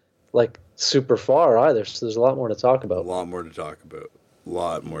 like, super far either, so there's a lot more to talk about. A lot more to talk about.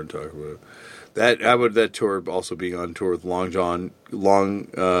 That tour also being on tour with Long Gone John,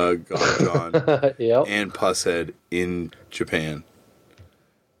 yep. and Pusshead in Japan.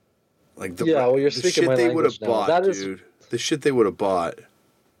 Like you're speaking my language now. The shit they would have bought.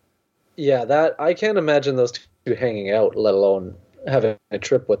 Yeah, that I can't imagine those two hanging out, let alone having a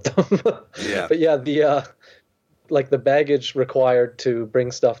trip with them. Yeah, but yeah, the baggage required to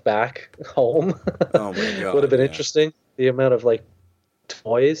bring stuff back home. Oh my God, would have been interesting. The amount of, like,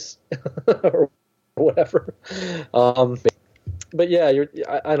 toys or whatever. But yeah,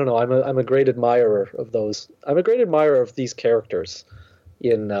 I don't know. I'm a great admirer of those. I'm a great admirer of these characters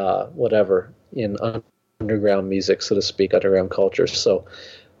in in underground music, so to speak, underground culture. So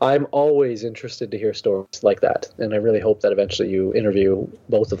I'm always interested to hear stories like that, and I really hope that eventually you interview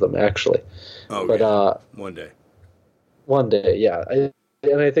both of them, actually. Oh, but one day. One day, yeah.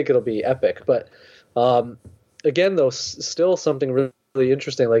 I think it'll be epic. But again, though, still something really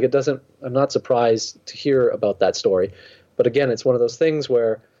interesting. Like, I'm not surprised to hear about that story. But again, it's one of those things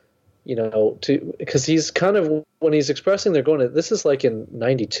where, because he's kind of, when he's expressing they're going to, this is like in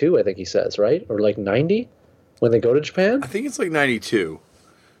 92, I think he says, right? Or like 90 when they go to Japan? I think it's like 92.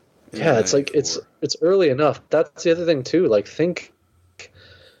 Yeah, it's like, it's early enough. That's the other thing too. Like,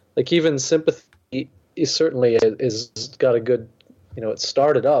 even Sympathy is certainly is got a good, it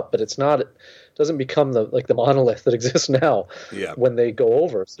started up, but it's not, doesn't become the monolith that exists now. Yeah. When they go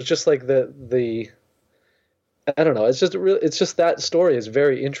over. So it's just like the I don't know. It's just that story is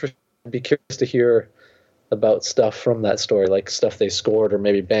very interesting. I'd be curious to hear about stuff from that story, like stuff they scored, or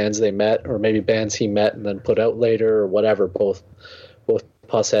maybe bands they met, or maybe bands he met and then put out later, or whatever. Both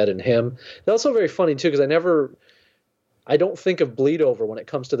Pusshead and him. It's also very funny too, because I don't think of Bleed Over when it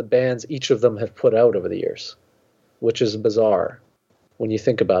comes to the bands each of them have put out over the years, which is bizarre when you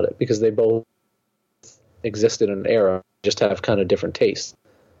think about it, because they both existed in an era, just have kind of different tastes.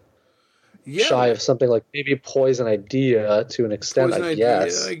 Yeah. Shy of something like maybe Poison Idea to an extent, I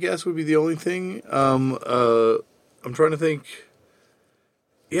guess. I guess would be the only thing. I'm trying to think.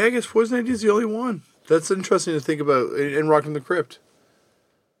 Yeah, I guess Poison Idea is the only one. That's interesting to think about in Rockin' the Crypt.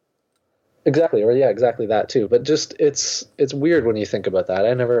 Exactly, or yeah, exactly that too. But just it's weird when you think about that.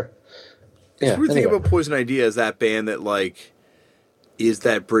 It's weird to think about Poison Idea as that band that, like, is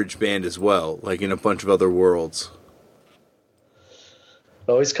that bridge band as well, like in a bunch of other worlds.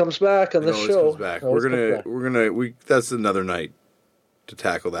 Always comes back on the show. Comes back. That's another night to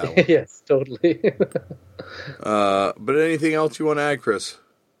tackle that one. Yes, totally. But anything else you want to add, Chris?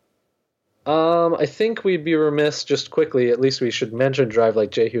 I think we'd be remiss, just quickly, at least we should mention Drive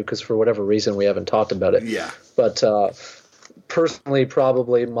Like Jehu, because for whatever reason we haven't talked about it. Yeah. But personally,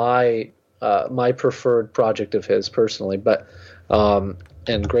 probably my preferred project of his, personally, but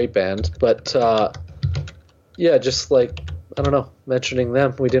and great band. But yeah, just like, I don't know, mentioning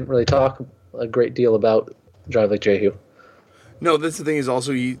them, we didn't really talk a great deal about Drive Like Jehu. No, that's the thing is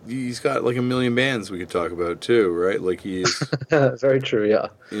also he's got like a million bands we could talk about too, right? Like he's very true, yeah.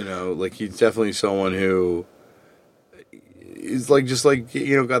 Like he's definitely someone who is like just like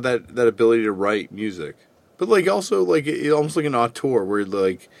got that ability to write music, but like also like almost like an auteur where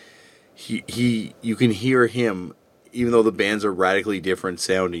like you can hear him even though the bands are radically different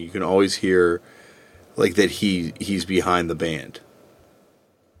sounding. You can always hear like that he's behind the band.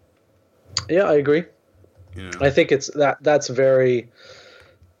 Yeah, I agree. I think it's that's very.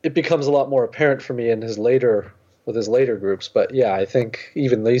 It becomes a lot more apparent for me in his later groups, but yeah, I think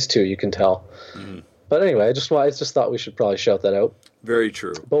even these two you can tell. Mm-hmm. But anyway, I just thought we should probably shout that out. Very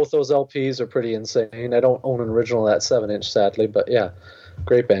true. Both those LPs are pretty insane. I don't own an original of that 7-inch, sadly, but yeah,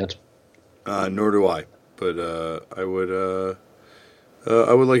 great band. Nor do I, but I would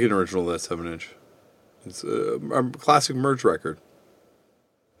like an original of that 7-inch. It's a classic merge record.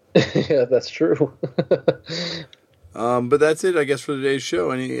 Yeah, that's true. But that's it, I guess, for today's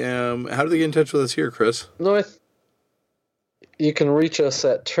show. And how do they get in touch with us here, Chris? No, you can reach us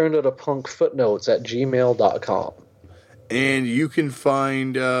at turnittapunkfootnotes@gmail.com. And you can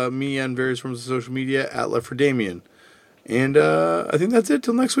find me on various forms of social media at Left for Damien. And I think that's it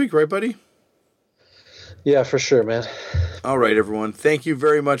till next week, right, buddy? Yeah, for sure, man. All right, everyone. Thank you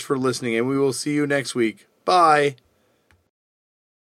very much for listening, and we will see you next week. Bye.